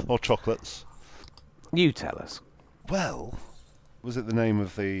 Or chocolates. You tell us. Well, was it the name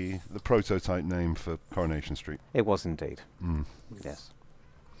of the prototype name for Coronation Street? It was indeed. Mm. Yes.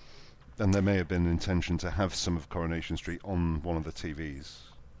 And there may have been an intention to have some of Coronation Street on one of the TVs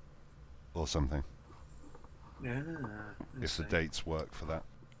or something, Yeah. if the dates work for that.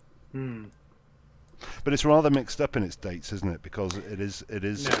 Hmm. But it's rather mixed up in its dates, isn't it? Because it is. No,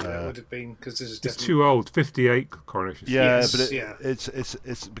 that would have been because this is It's definitely too old. 58 Coronation Street. Yeah, Yes, but yeah.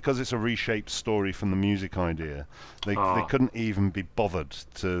 it's because it's a reshaped story from the music idea. They Ah. couldn't even be bothered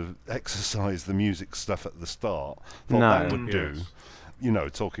to exercise the music stuff at the start. Thought No. that would do. Yes. You know,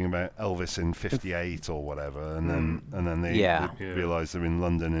 talking about Elvis in '58 or whatever, and then they Yeah. Yeah. realise they're in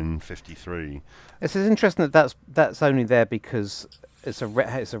London in '53. It's interesting that that's only there because it's a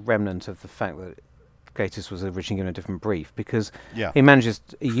remnant of the fact that Gatiss was originally given a different brief, because Yeah.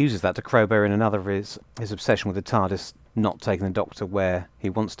 he uses that to crowbar in another of his obsession with the TARDIS not taking the Doctor where he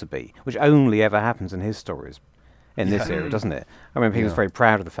wants to be, which only ever happens in his stories in this Yeah. era, doesn't it? I remember he was Yeah. very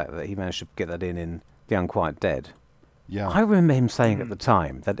proud of the fact that he managed to get that in The Unquiet Dead. Yeah. I remember him saying at the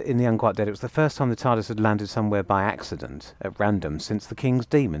time that in The Unquiet Dead it was the first time the TARDIS had landed somewhere by accident at random since The King's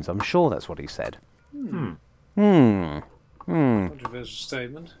Demons. I'm sure that's what he said. controversial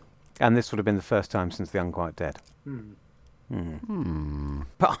statement. And this would have been the first time since The Unquiet Dead. Hmm.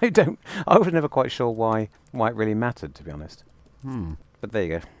 But I was never quite sure why it really mattered, to be honest. But there you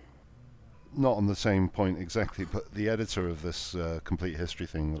go. Not on the same point exactly, but the editor of this complete history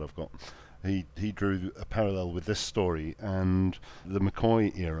thing that I've got, he drew a parallel with this story and the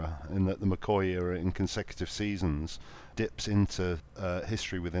McCoy era, in that the McCoy era in consecutive seasons dips into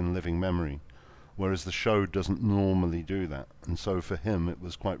history within living memory, whereas the show doesn't normally do that. And so for him it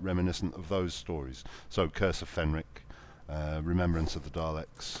was quite reminiscent of those stories. So Curse of Fenric, Remembrance of the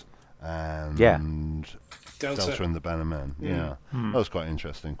Daleks, and Delta and the Bannerman. Yeah, that was quite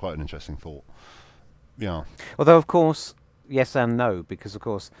interesting. Quite an interesting thought. Yeah. Although, of course, yes and no, because, of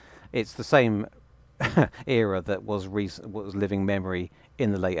course, it's the same era that was living memory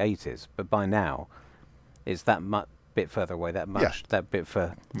in the late 80s, but by now it's that bit further away, that bit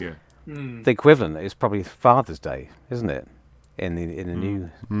further. Yeah. The equivalent is probably Father's Day, isn't it? In the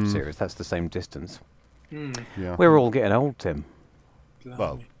new series, that's the same distance. Yeah. We're all getting old, Tim.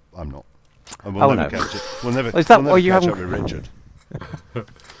 Well, I'm not. And Oh, we'll never no. catch it. We'll never, Is that we'll what never you catch haven't- up with Richard.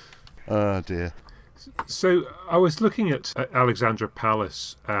 Oh dear. So I was looking at Alexandra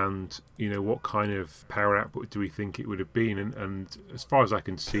Palace, and what kind of power output do we think it would have been? And as far as I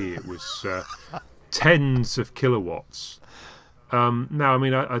can see, it was tens of kilowatts. Now, I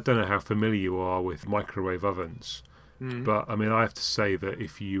mean, I don't know how familiar you are with microwave ovens, but I mean, I have to say that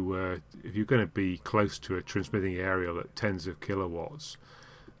if you're going to be close to a transmitting aerial at tens of kilowatts,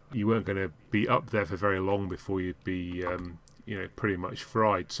 you weren't going to be up there for very long before you'd be pretty much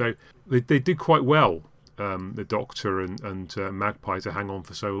fried. So they did quite well, the Doctor and Magpie, to hang on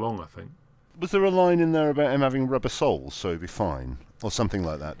for so long, I think. Was there a line in there about him having rubber soles, so he'd be fine, or something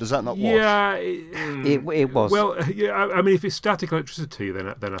like that? Does that not wash? Yeah, It was. well, yeah. I mean, if it's static electricity, then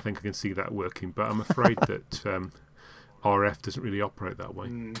I think I can see that working. But I'm afraid that RF doesn't really operate that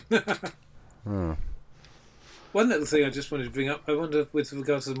way. One little thing I just wanted to bring up, I wonder, with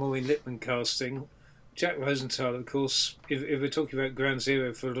regard to the Maureen Lipman casting, Jack Rosenthal, of course, if we're talking about ground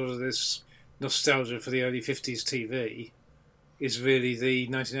zero for a lot of this nostalgia for the early 50s TV, is really the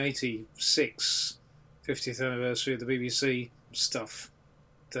 1986 50th anniversary of the BBC stuff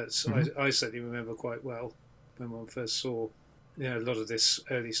that I certainly remember quite well when one first saw a lot of this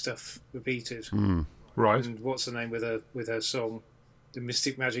early stuff repeated. Right. And what's the name with her song, The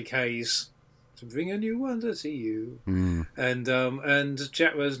Mystic Magic Haze, to bring a new wonder to you. And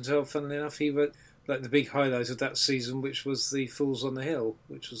Jack Rosenthal, funnily enough, he wrote like the big highlight of that season, which was the Fools on the Hill,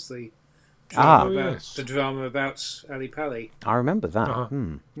 which was the drama about Ali Pali. I remember that.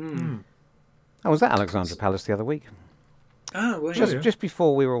 I was at Alexandra Palace the other week. Well, Just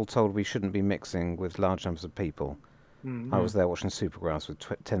before we were all told we shouldn't be mixing with large numbers of people, I was there watching Supergrass with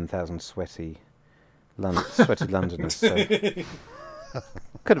 10,000 sweaty Londoners. So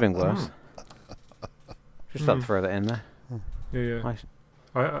could have been worse. Just thought to throw that in there. Yeah.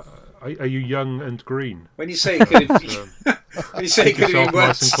 Are you young and green? When you say it could have, when you say it could have been Nice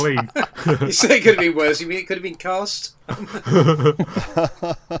worse, and clean. you say it could have been worse. You mean it could have been cast?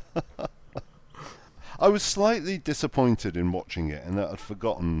 I was slightly disappointed in watching it, and that I'd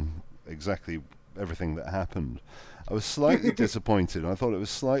forgotten exactly everything that happened. I was slightly disappointed. I thought it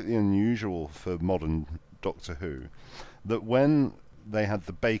was slightly unusual for modern Doctor Who that when they had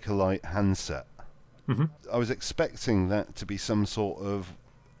the Bakelite handset, I was expecting that to be some sort of,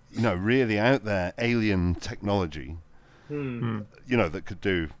 really out there alien technology, that could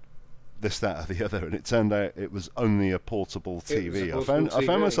do this, that, or the other, and it turned out it was only a portable TV. I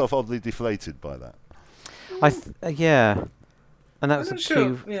found myself oddly deflated by that. Yeah, and that was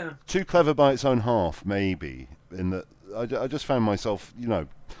too clever by its own half, maybe. In that, I just found myself,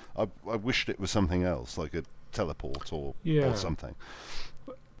 I wished it was something else, like a teleport or something.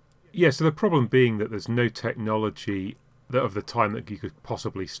 Yeah, so the problem being that there's no technology that of the time that you could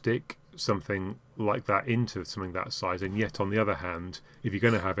possibly stick something like that into something that size, and yet on the other hand, if you're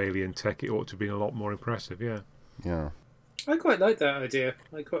going to have alien tech, it ought to be a lot more impressive. Yeah. I quite like that idea.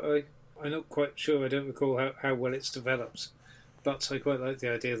 I'm not quite sure. I don't recall how well it's developed, but I quite like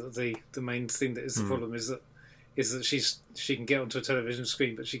the idea that the main thing that is the problem is that she can get onto a television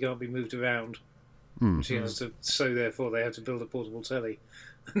screen, but she can't be moved around. She has to, so therefore they have to build a portable telly.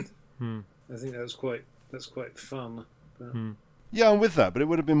 I think that's quite fun. But... Yeah, I'm with that, but it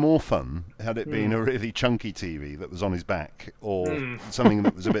would have been more fun had it been a really chunky TV that was on his back, or something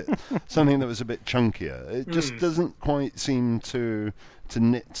that was a bit chunkier. It just doesn't quite seem to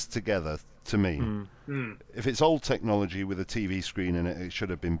knit together to me. If it's old technology with a TV screen in it, it should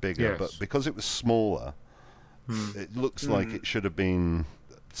have been bigger. Yes. But because it was smaller, it looks like it should have been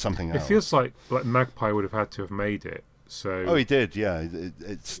something else. It feels like Magpie would have had to have made it. So. Oh, he did. Yeah,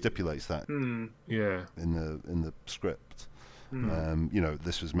 it stipulates that. Yeah. In the script.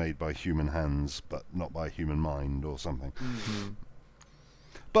 This was made by human hands, but not by human mind or something.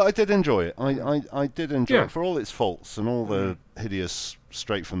 But I did enjoy it. I did enjoy it for all its faults and all the hideous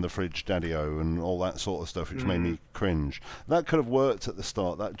straight from the fridge daddy-o and all that sort of stuff, which made me cringe. That could have worked at the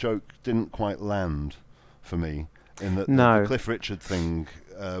start. That joke didn't quite land for me. In that the Cliff Richard thing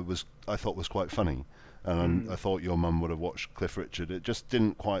I thought was quite funny, and I thought your mum would have watched Cliff Richard. It just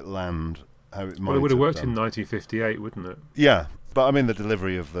didn't quite land how it might. Well, it would have worked in 1958, wouldn't it? Yeah, but I mean the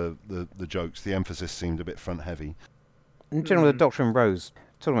delivery of the jokes, the emphasis seemed a bit front heavy. In general, the Doctor and Rose,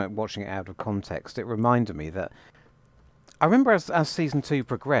 talking about watching it out of context, it reminded me that I remember as season 2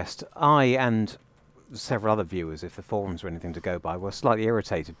 progressed, I and several other viewers, if the forums were anything to go by, were slightly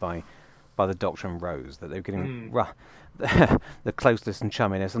irritated by the Doctor and Rose, that they were getting the closeness and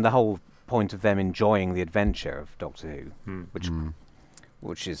chumminess, and the whole point of them enjoying the adventure of Doctor Who,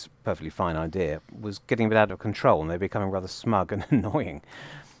 which is a perfectly fine idea, was getting a bit out of control, and they were becoming rather smug and annoying.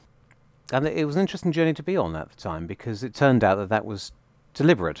 And it was an interesting journey to be on at the time, because it turned out that was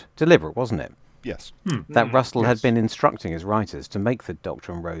deliberate, wasn't it? Yes. That Russell had been instructing his writers to make the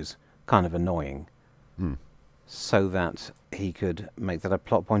Doctor and Rose kind of annoying, so that he could make that a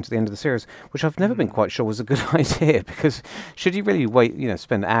plot point at the end of the series, which I've never been quite sure was a good idea, because should you really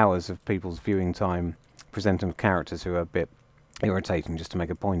spend hours of people's viewing time presenting characters who are a bit irritating just to make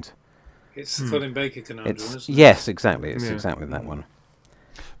a point? It's the Colin Baker conundrum, isn't it? Yes, exactly. It's exactly that one.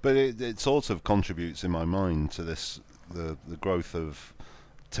 But it sort of contributes in my mind to this the growth of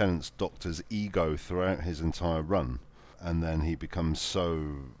Tennant's Doctor's ego throughout his entire run, and then he becomes so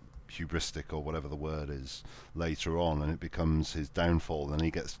hubristic, or whatever the word is, later on, and it becomes his downfall, and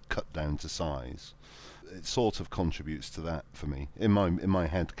he gets cut down to size. It sort of contributes to that for me. In my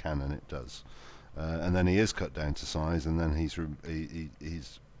head canon, it does. And then he is cut down to size, and then he's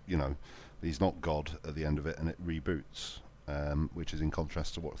not God at the end of it, and it reboots, which is in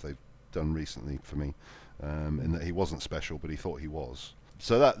contrast to what they've done recently for me, in that he wasn't special, but he thought he was.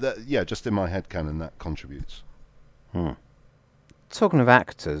 So that just in my head canon, that contributes. Talking of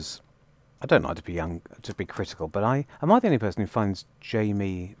actors, I don't like to be critical, but am I the only person who finds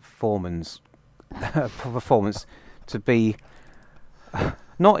Jamie Foreman's performance to be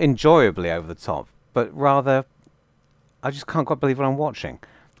not enjoyably over the top, but rather I just can't quite believe what I'm watching.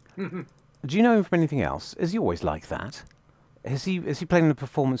 Do you know him from anything else? Is he always like that? Is he playing the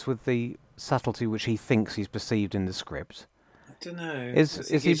performance with the subtlety which he thinks he's perceived in the script? I don't know.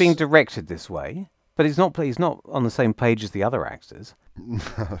 Is he being directed this way? But he's not on the same page as the other actors.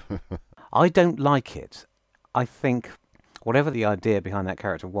 I don't like it. I think whatever the idea behind that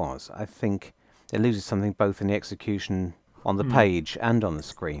character was, I think it loses something both in the execution on the page and on the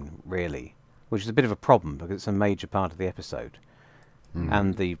screen, really, which is a bit of a problem because it's a major part of the episode.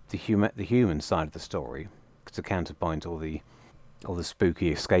 And the human side of the story, to counterpoint all the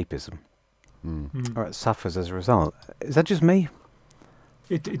spooky escapism, it suffers as a result. Is that just me?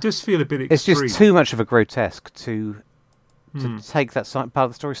 It does feel a bit extreme. It's just too much of a grotesque to take that part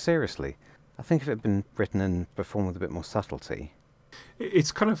of the story seriously. I think if it had been written and performed with a bit more subtlety.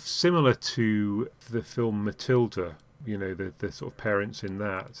 It's kind of similar to the film Matilda. You know, the sort of parents in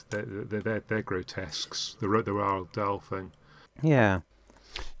that, they're grotesques. The Roald Dahl thing. Yeah.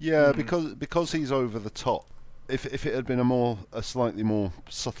 Yeah, because he's over the top. If it had been a slightly more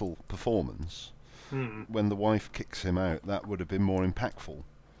subtle performance, when the wife kicks him out, that would have been more impactful.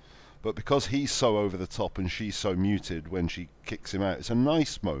 But because he's so over the top and she's so muted when she kicks him out, it's a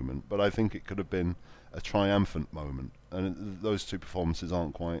nice moment, but I think it could have been a triumphant moment. And those two performances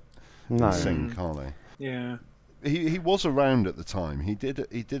aren't quite in sync, are they? Yeah. He was around at the time. He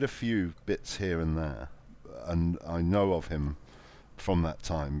did a few bits here and there, and I know of him from that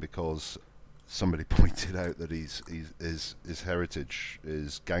time because somebody pointed out that his heritage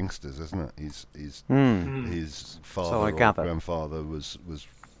is gangsters, isn't it? His father or grandfather was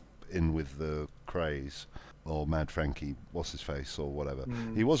in with the Krays or Mad Frankie, what's his face or whatever.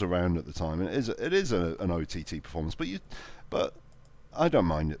 He was around at the time, and it is an OTT performance, but I don't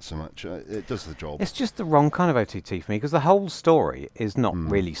mind it so much. It does the job. It's just the wrong kind of OTT for me because the whole story is not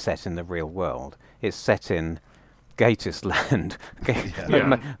really set in the real world. It's set in Gatiss land.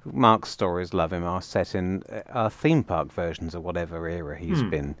 Mark's stories, love him, are set in theme park versions of whatever era he's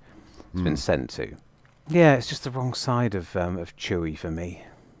been sent to. Yeah, it's just the wrong side of Chewie for me.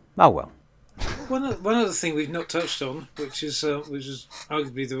 Oh well. One other thing we've not touched on, which is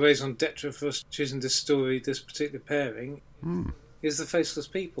arguably the raison d'etre for us choosing this story, this particular pairing, is the faceless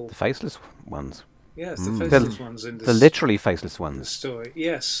people. The faceless ones. Yes, the faceless ones in this. The literally faceless ones. Story.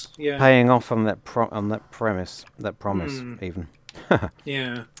 Yes. Yeah. Paying off on that promise, even.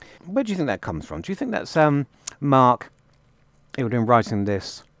 Yeah. Where do you think that comes from? Do you think that's Mark? He would have been writing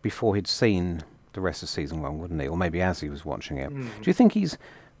this before he'd seen the rest of season 1, wouldn't he? Or maybe as he was watching it. Do you think he's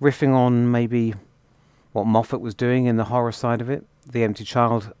riffing on maybe what Moffat was doing in the horror side of it, the empty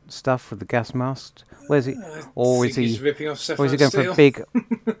child stuff with the gas mask? Where's he? Or is he ripping off Sapphire or is he going Steel? for a big?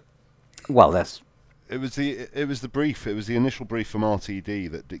 Well, that's. It was the brief. It was the initial brief from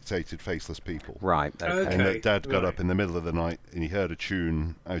RTD that dictated Faceless People. Right. Okay. And that Dad got up in the middle of the night and he heard a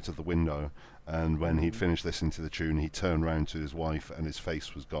tune out of the window, and when he'd finished listening to the tune, he turned round to his wife and his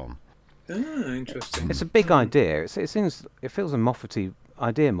face was gone. Interesting. It's a big idea. It feels a Moffat-y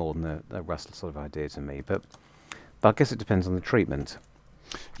idea more than a Russell sort of idea to me, but I guess it depends on the treatment.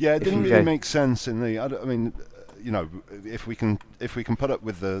 Yeah, it didn't really make sense in the. I mean, you know, if we can put up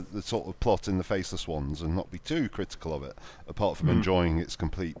with the sort of plot in the Faceless Ones and not be too critical of it, apart from enjoying its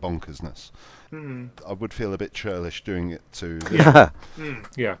complete bonkersness, I would feel a bit churlish doing it to.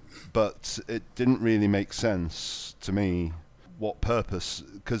 Yeah. But it didn't really make sense to me. What purpose?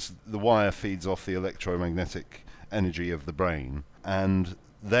 Because the wire feeds off the electromagnetic energy of the brain, and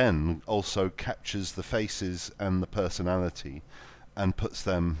then also captures the faces and the personality, and puts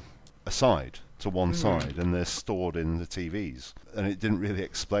them aside to one side, and they're stored in the TVs. And it didn't really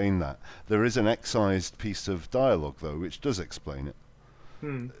explain that. There is an excised piece of dialogue, though, which does explain it.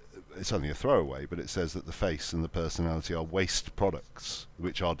 It's only a throwaway, but it says that the face and the personality are waste products,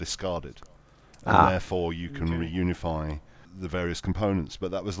 which are discarded. And therefore you can reunify the various components,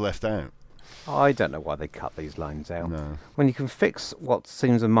 but that was left out. I don't know why they cut these lines out. No. When you can fix what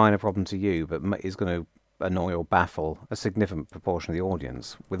seems a minor problem to you, but is going to annoy or baffle a significant proportion of the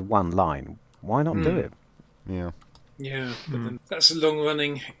audience with one line, why not do it? Yeah. Yeah, but then that's a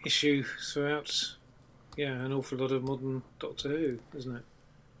long-running issue throughout. Yeah, an awful lot of modern Doctor Who, isn't it?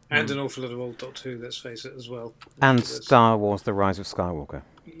 And an awful lot of old Doctor Who, let's face it, as well. And Star Wars: The Rise of Skywalker.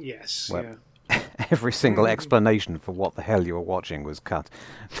 Yes, Well, yeah. Every single explanation for what the hell you were watching was cut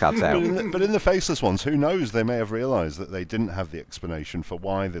out. But in the Faceless Ones, who knows? They may have realised that they didn't have the explanation for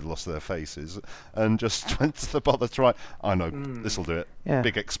why they'd lost their faces, and just went to the bother to write. I know this'll do it. Yeah.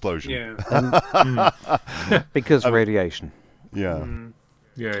 Big explosion. Yeah. Because radiation. Yeah.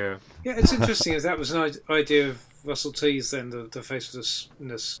 Yeah. Yeah, it's interesting if that was an idea of Russell T's then, the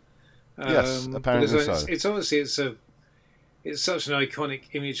facelessness. Yes, apparently because so. It's obviously it's such an iconic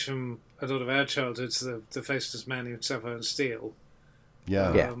image from a lot of our childhoods, the faceless man in Sapphire and Steel.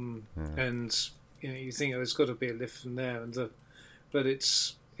 Yeah. And you think there's got to be a lift from there, but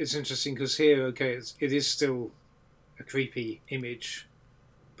it's interesting because here, it is still a creepy image,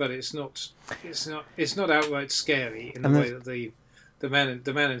 but it's not outright scary in the way that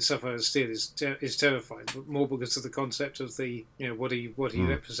the man in Sapphire and Steel is terrifying, but more because of the concept of the what he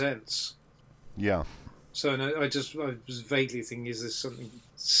represents. Yeah. So I was vaguely thinking, is this something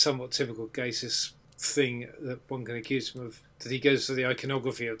somewhat typical Gatiss thing that one can accuse him of? That he goes for the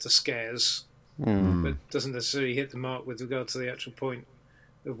iconography of the scares, but doesn't necessarily hit the mark with regard to the actual point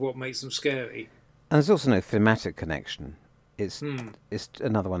of what makes them scary. And there's also no thematic connection It's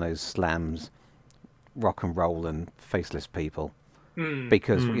another one of those slams, rock and roll and faceless people.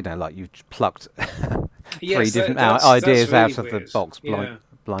 Because like you've plucked three different ideas that's out really of the box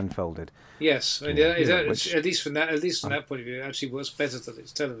blindfolded. Yes, at least from that point of view, it actually works better that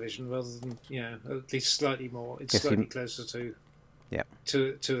it's television rather than at least slightly more. It's slightly closer to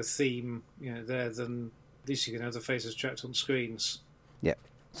a theme there than at least you can have the faces tracked on screens. Yeah.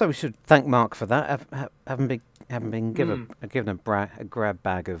 So we should thank Mark for that. Having been given a grab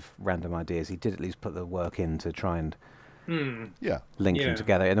bag of random ideas, he did at least put the work in to try and link them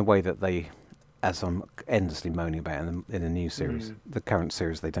together in a way that they, as I'm endlessly moaning about in the new series, the current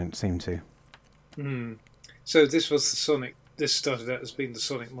series, they don't seem to. So this was the Sonic. This started out as being the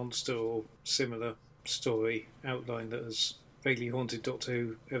Sonic Monster or similar story outline that has vaguely haunted Doctor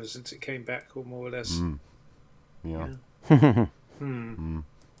Who ever since it came back, or more or less.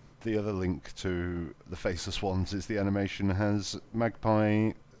 The other link to the Faceless Ones is the animation has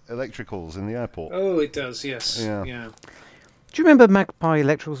Magpie electricals in the airport. Oh, it does, yes. Yeah. Do you remember Magpie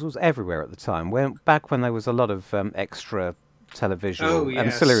electricals was everywhere at the time? Back when there was a lot of extra television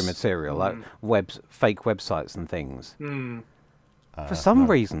ancillary material, like fake websites and things. For some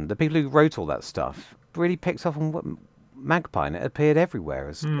reason, the people who wrote all that stuff really picked up on Magpie, and it appeared everywhere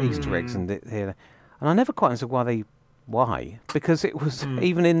as Easter eggs and here. And I never quite understood why, because it was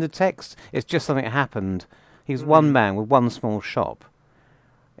even in the text. It's just something that happened. He was one man with one small shop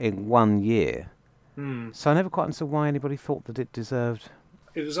in 1 year. So I never quite understood why anybody thought that it deserved.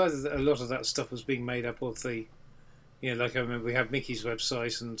 It was either that a lot of that stuff was being made up of the, like I remember we had Mickey's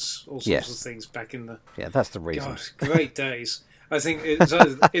website and all sorts of things back in the. Yeah, that's the reason. God, great days. I think it was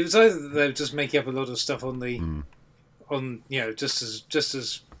either that they were just making up a lot of stuff on the, just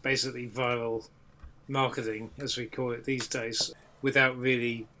as basically viral marketing as we call it these days, without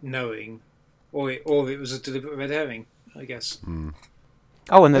really knowing, or it was a deliberate red herring, I guess.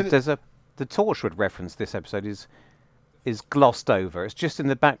 Oh, and there's the Torchwood reference. This episode is glossed over. It's just in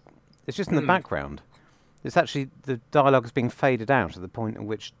the back. It's just in the background. It's actually the dialogue is being faded out at the point at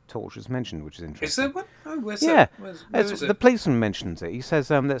which Torchwood is mentioned, which is interesting. Is there one? Oh, where's that? Where is it? The policeman mentions it. He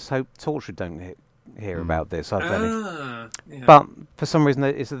says, "Let's hope Torchwood don't hear about this." But for some reason,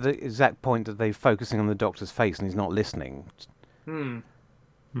 it's at the exact point that they're focusing on the Doctor's face and he's not listening, and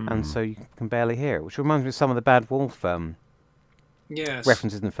so you can barely hear it. Which reminds me of some of the Bad Wolf.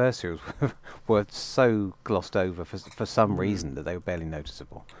 References in the first series were so glossed over for some reason that they were barely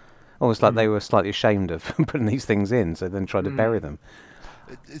noticeable. Almost like they were slightly ashamed of putting these things in, so then tried to bury them.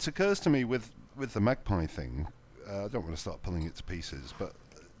 It occurs to me with the Magpie thing, I don't want to start pulling it to pieces, but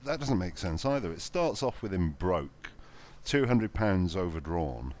that doesn't make sense either. It starts off with him broke, £200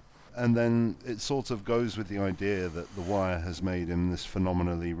 overdrawn, and then it sort of goes with the idea that The Wire has made him this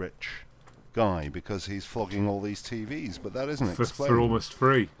phenomenally rich guy because he's flogging all these TVs, but that isn't explained. For almost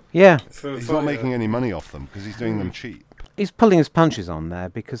free. Yeah. He's not making any money off them because he's doing them cheap. He's pulling his punches on there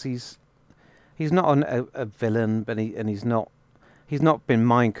because he's not a villain, but he's not been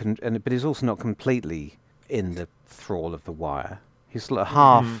but he's also not completely in the thrall of The Wire. He's sort of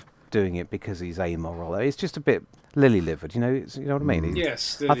half doing it because he's amoral. It's just a bit lily-livered, you know what I mean?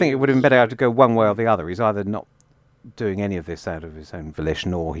 Yes. I think it would have been better to go one way or the other. He's either not doing any of this out of his own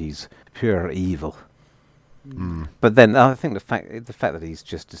volition, or he's pure evil. But then I think the fact that he's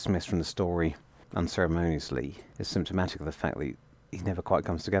just dismissed from the story unceremoniously is symptomatic of the fact that he never quite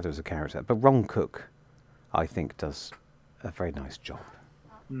comes together as a character. But Ron Cook, I think, does a very nice job.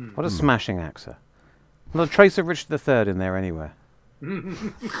 What a smashing actor! Not a trace of Richard III in there anywhere.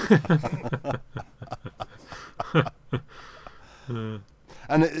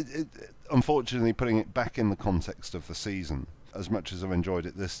 And it unfortunately, putting it back in the context of the season, as much as I've enjoyed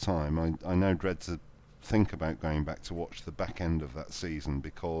it this time, I now dread to think about going back to watch the back end of that season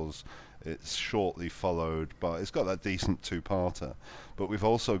because it's shortly followed by... It's got that decent two-parter, but we've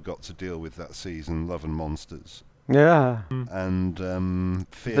also got to deal with that season, Love and Monsters. Yeah. And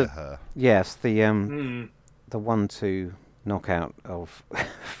Fear Her. Yes, the 1-2 knockout of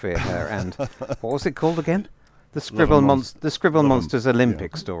Fear Her, and what was it called again? The Scribble Monsters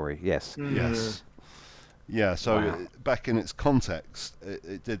Olympic story. Yes. Yes. Yeah. So back in its context,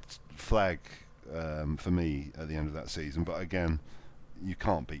 it did flag for me at the end of that season. But again, you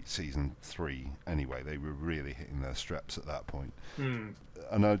can't beat season 3 anyway. They were really hitting their straps at that point.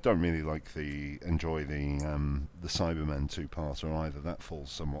 And I don't really enjoy the Cybermen two-parter either. That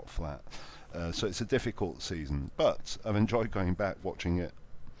falls somewhat flat. So it's a difficult season, but I've enjoyed going back watching it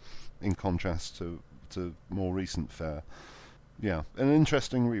in contrast to more recent fare. Yeah, an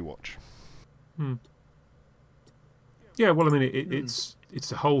interesting rewatch. Yeah, well, I mean, it's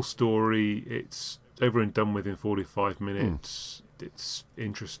the whole story. It's over and done with in 45 minutes. It's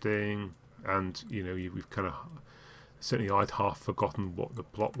interesting, and we've kind of certainly I'd half forgotten what the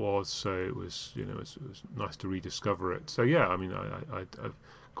plot was, so it was it was nice to rediscover it. So yeah, I mean, I've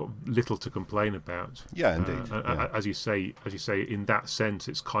got little to complain about. Yeah, indeed. As you say, in that sense,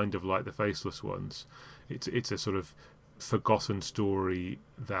 it's kind of like the Faceless Ones. It's a sort of forgotten story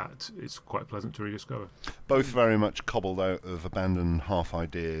that it's quite pleasant to rediscover. Both very much cobbled out of abandoned half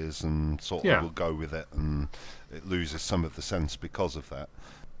ideas and sort of will go with it, and it loses some of the sense because of that.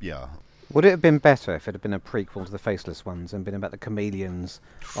 Yeah. Would it have been better if it had been a prequel to the Faceless Ones and been about the chameleons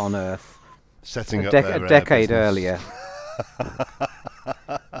on Earth setting up a decade earlier?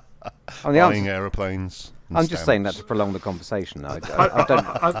 Buying aeroplanes. I'm just saying that to prolong the conversation. I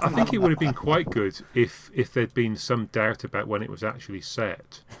think it would have been quite good if there'd been some doubt about when it was actually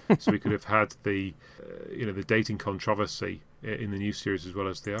set, so we could have had the the dating controversy in the new series as well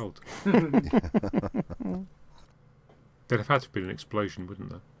as the old. There'd have had to be an explosion, wouldn't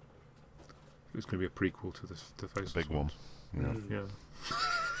there? It was going to be a prequel to the Faceless big one. Yeah.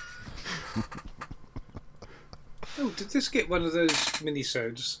 Oh, did this get one of those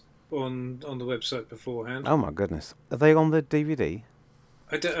minisodes on the website beforehand? Oh my goodness, are they on the DVD?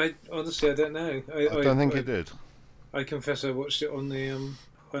 Honestly, I don't know. I don't think it did. I confess, I watched it on the on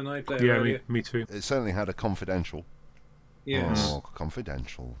iPlayer. Yeah, me too. It certainly had a confidential. Yes. Oh,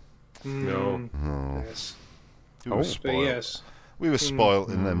 confidential. No. Yes. We were spoiled. Yes. We were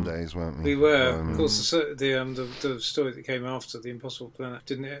spoiled in them days, weren't we? We were. Of course, the story that came after, The Impossible Planet,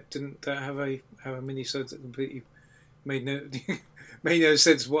 didn't that have a mini-sode that completely made no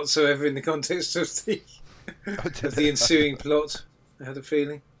sense whatsoever in the context of the ensuing plot? I had a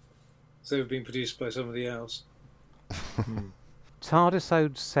feeling. So it had been produced by somebody else.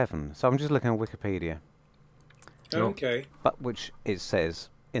 TARDISode 7. So I'm just looking on Wikipedia. Oh, okay. But which it says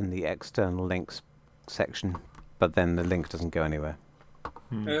in the external links section, but then the link doesn't go anywhere.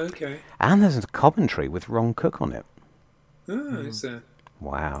 Oh, okay. And there's a commentary with Ron Cook on it. Oh, is there?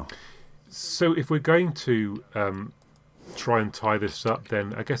 Wow. So if we're going to try and tie this up,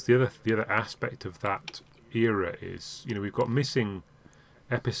 then I guess the other aspect of that era is, we've got missing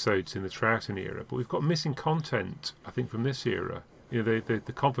episodes in the Troughton era, but we've got missing content, I think, from this era.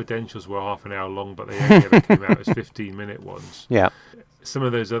 The confidentials were half an hour long, but they only ever came out as 15-minute ones. Yeah. Some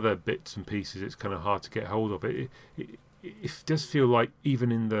of those other bits and pieces, it's kind of hard to get hold of. It does feel like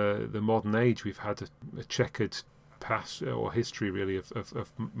even in the modern age, we've had a checkered past or history, really,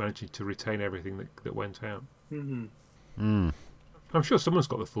 of managing to retain everything that went out. Mm-hmm. I'm sure someone's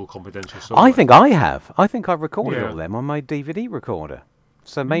got the full confidential somewhere. I think I have. I think I've recorded all them on my DVD recorder.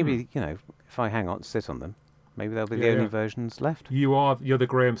 So maybe, if I sit on them, maybe they'll be the only versions left. You're the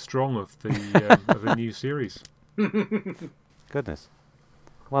Graham Strong of the new series. Goodness.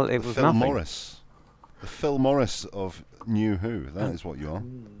 Well, it was Phil nothing. Morris. The Phil Morris of New Who. That is what you are.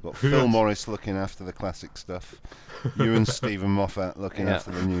 Got Phil Morris looking after the classic stuff. You and Stephen Moffat looking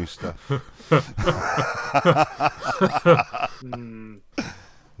after the new stuff.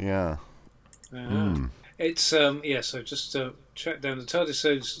 Yeah. It's yes. I've just tracked down the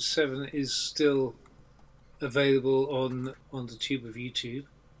TARDISode 7 is still available on the tube of YouTube.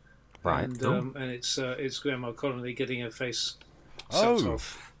 Right. And it's Grandma Connolly getting her face sucked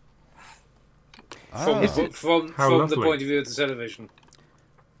off. From the point of view of the television.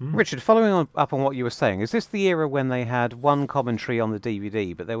 Richard, following up on what you were saying, is this the era when they had one commentary on the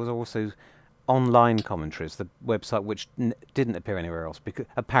DVD, but there was also online commentaries, the website which didn't appear anywhere else,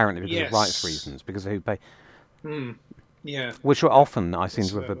 apparently because of rights reasons, because of who paid? Yeah. Which were often, I seem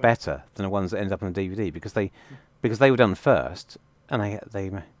to remember, better than the ones that ended up on the DVD, because they were done first, and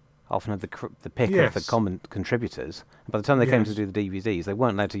they often had the pick of the contributors. By the time they came to do the DVDs, they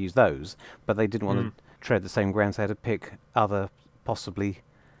weren't allowed to use those, but they didn't want to tread the same ground, so they had to pick other, possibly,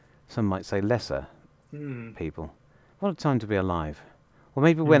 some might say lesser people. What a time to be alive. Well,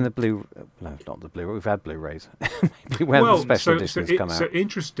 maybe when no, not the Blu-ray, we've had Blu-rays. Maybe when the special editions come out. So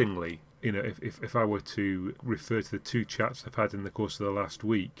interestingly, if I were to refer to the two chats I've had in the course of the last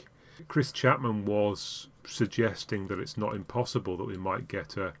week, Chris Chapman was suggesting that it's not impossible that we might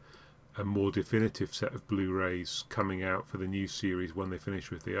get a more definitive set of Blu-rays coming out for the new series when they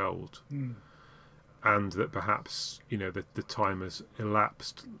finish with the old. And that perhaps, the time has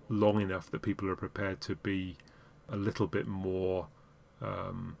elapsed long enough that people are prepared to be a little bit more...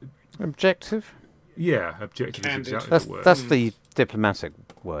 objective? Yeah, objective is exactly the word. That's the diplomatic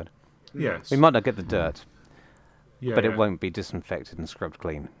word. Yes. We might not get the dirt, but it yeah. won't be disinfected and scrubbed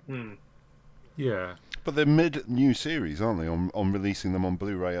clean. Yeah. But they're mid-new series, aren't they, on releasing them on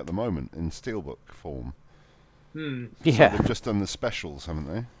Blu-ray at the moment, in Steelbook form. Yeah. So they've just done the specials,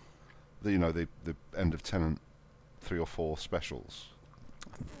 haven't they? the end of Tennant 3 or 4 specials.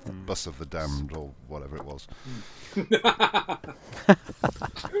 Bus of the Damned or whatever it was.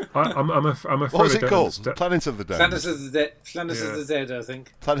 I'm afraid. What was I it don't called? understand. Planet of the Damned. Planet of the Dead. Planet of the Dead, I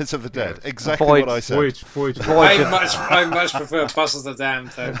think. Planet of the Dead. Yeah. Exactly Voyage- what I said. Voyage. I much prefer Bus of the Damned,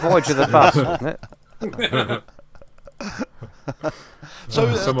 though. Voyage of the Bus, wasn't it?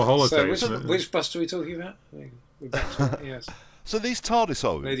 So, Summer holidays. So isn't it? which bus are we talking about? We're back to it, yes. so these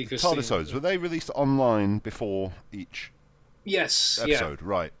TARDISodes, Lady Christine. were they released online before each Yes, episode?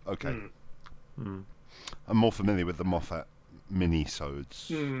 Right. Okay. Mm. I'm more familiar with the Moffat mini-sodes.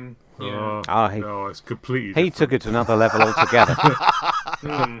 yeah. Oh, Ah, no, it's completely he different. took it to another level altogether.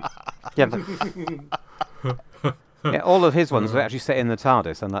 Yeah, yeah, all of his ones were actually set in the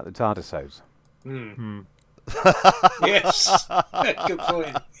TARDIS, unlike the TARDISodes. Yes. Good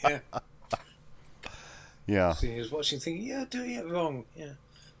point. Yeah. Yeah. So he was watching, thinking, "Yeah, doing it wrong." Yeah.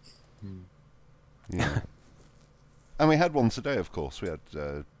 Yeah. And we had one today, of course. We had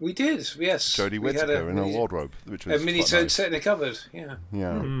We did. Yes. Jodie We had Whittaker in a wardrobe, which was a mini quite toad nice. set in a cupboard. Yeah.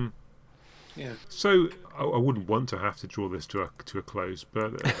 Yeah. Yeah. So I wouldn't want to have to draw this to a close,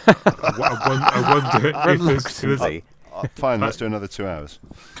 but I wonder if there's, Reluctantly. Fine, let's do another 2 hours.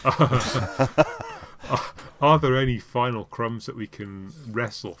 are there any final crumbs that we can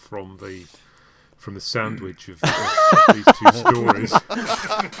wrestle from the sandwich of these two stories?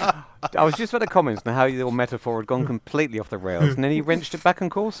 I was just about to comment on how your metaphor had gone completely off the rails, and then he wrenched it back on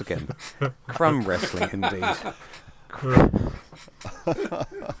course again. Crumb wrestling, indeed.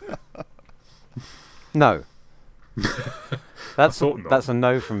 No. That's thought not. that's a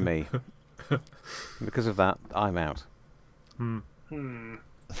no from me. Because of that, I'm out.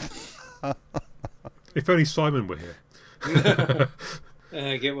 If only Simon were here.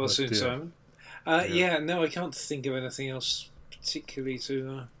 Get well soon, dear. Simon. Yeah. No, I can't think of anything else particularly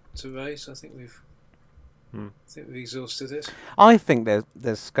to raise. I think we've exhausted it. I think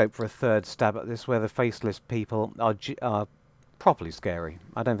there's scope for a third stab at this, where the faceless people are properly scary.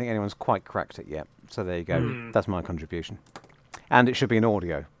 I don't think anyone's quite cracked it yet. So there you go. That's my contribution. And it should be an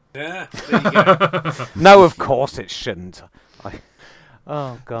audio. Yeah. There you go. No, of course it shouldn't.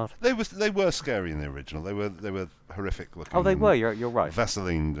 Oh God. They were scary in the original. They were horrific looking. Oh, they and were. You're right.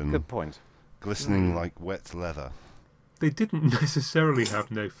 Vaselined and Good point. glistening like wet leather. They didn't necessarily have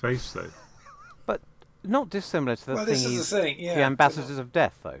no face, though. But not dissimilar to the Well, this is thingies, the thing. Yeah. the ambassadors of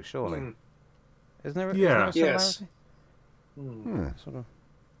death, though. Surely, isn't there? Yeah. Isn't there a Yes. similarity? Sort of.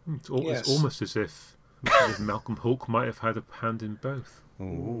 It's Yes. almost as if Malcolm Hulke might have had a hand in both.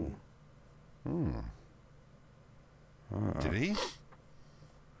 Ooh. Did he?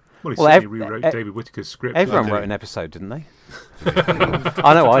 Well, he Well, certainly rewrote David Whittaker's script. Everyone didn't wrote he? an episode, didn't they?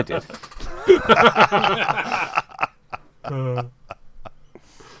 I know I did.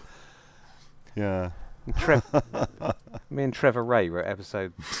 Yeah. Me and Trevor Ray wrote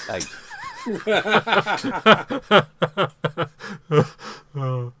episode 8.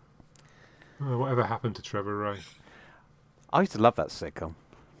 Whatever happened to Trevor Ray? I used to love that sitcom.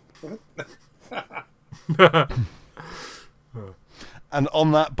 And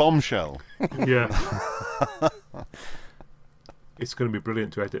on that bombshell, Yeah. It's going to be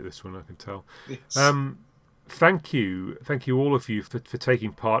brilliant to edit this one, I can tell. Yes. Thank you all of you for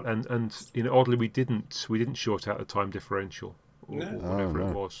taking part, and oddly we didn't short out the time differential or No. whatever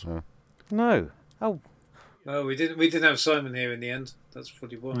it was. No. Oh, No, we didn't have Simon here in the end. That's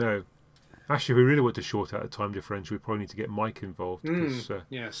probably why. No, actually, if we really want to short out the time differential, we probably need to get Mike involved because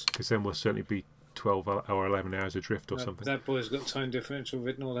Yes. then we'll certainly be 12 or 11 hours adrift or something. That boy's got time differential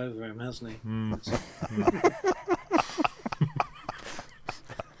written all over him, hasn't he?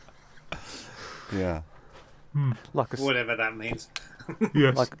 yeah. like a Whatever that means.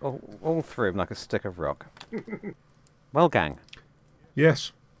 Yes. like all through him like a stick of rock. Well, gang.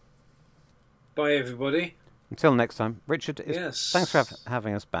 Yes. Bye, everybody. Until next time, Richard. Yes. Thanks for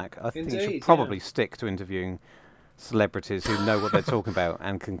having us back. I think you Indeed, should probably stick to interviewing celebrities who know what they're talking about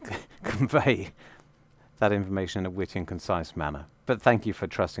and can convey that information in a witty and concise manner. But thank you for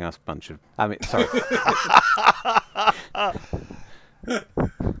trusting us, sorry.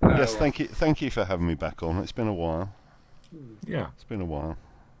 Yes, thank you for having me back on. It's been a while. Yeah. It's been a while.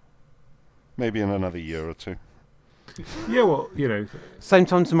 Maybe in another year or two. Yeah. Well, Same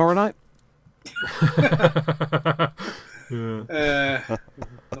time tomorrow night.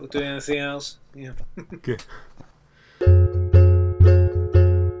 Not doing anything else. Yeah. Okay.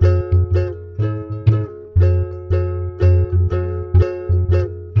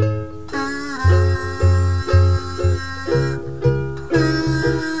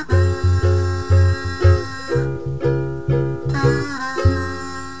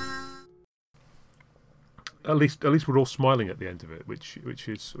 least we're all smiling at the end of it, which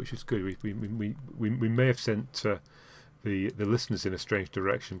is good. We may have sent the listeners in a strange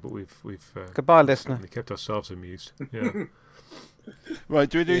direction, but we've Goodbye, listener. kept ourselves amused. Yeah. Right,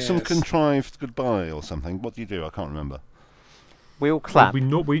 do we do some Yes. contrived goodbye or something? What do you do? I can't remember. We all clap. We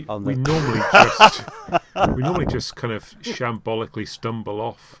normally just kind of shambolically stumble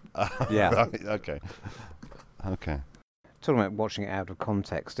off. Yeah. Right, okay. Talking about watching it out of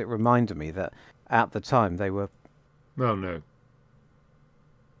context, it reminded me that at the time they were... Oh no.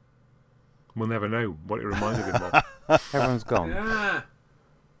 We'll never know what it reminded him of. Everyone's gone. Ah.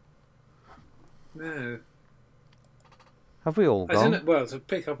 No. Have we all I don't know. gone? Well, to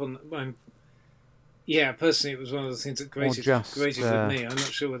pick up on mine, yeah, personally, it was one of the things that grated just, with me. I'm not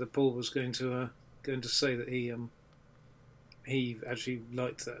sure whether Paul was going to say that he actually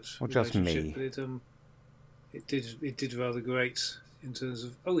liked that Or just relationship, me. but it did rather great in terms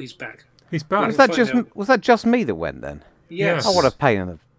of he's back. He's back. Was We'll that find out. was that just me that went then? Yes. Oh, what a pain in the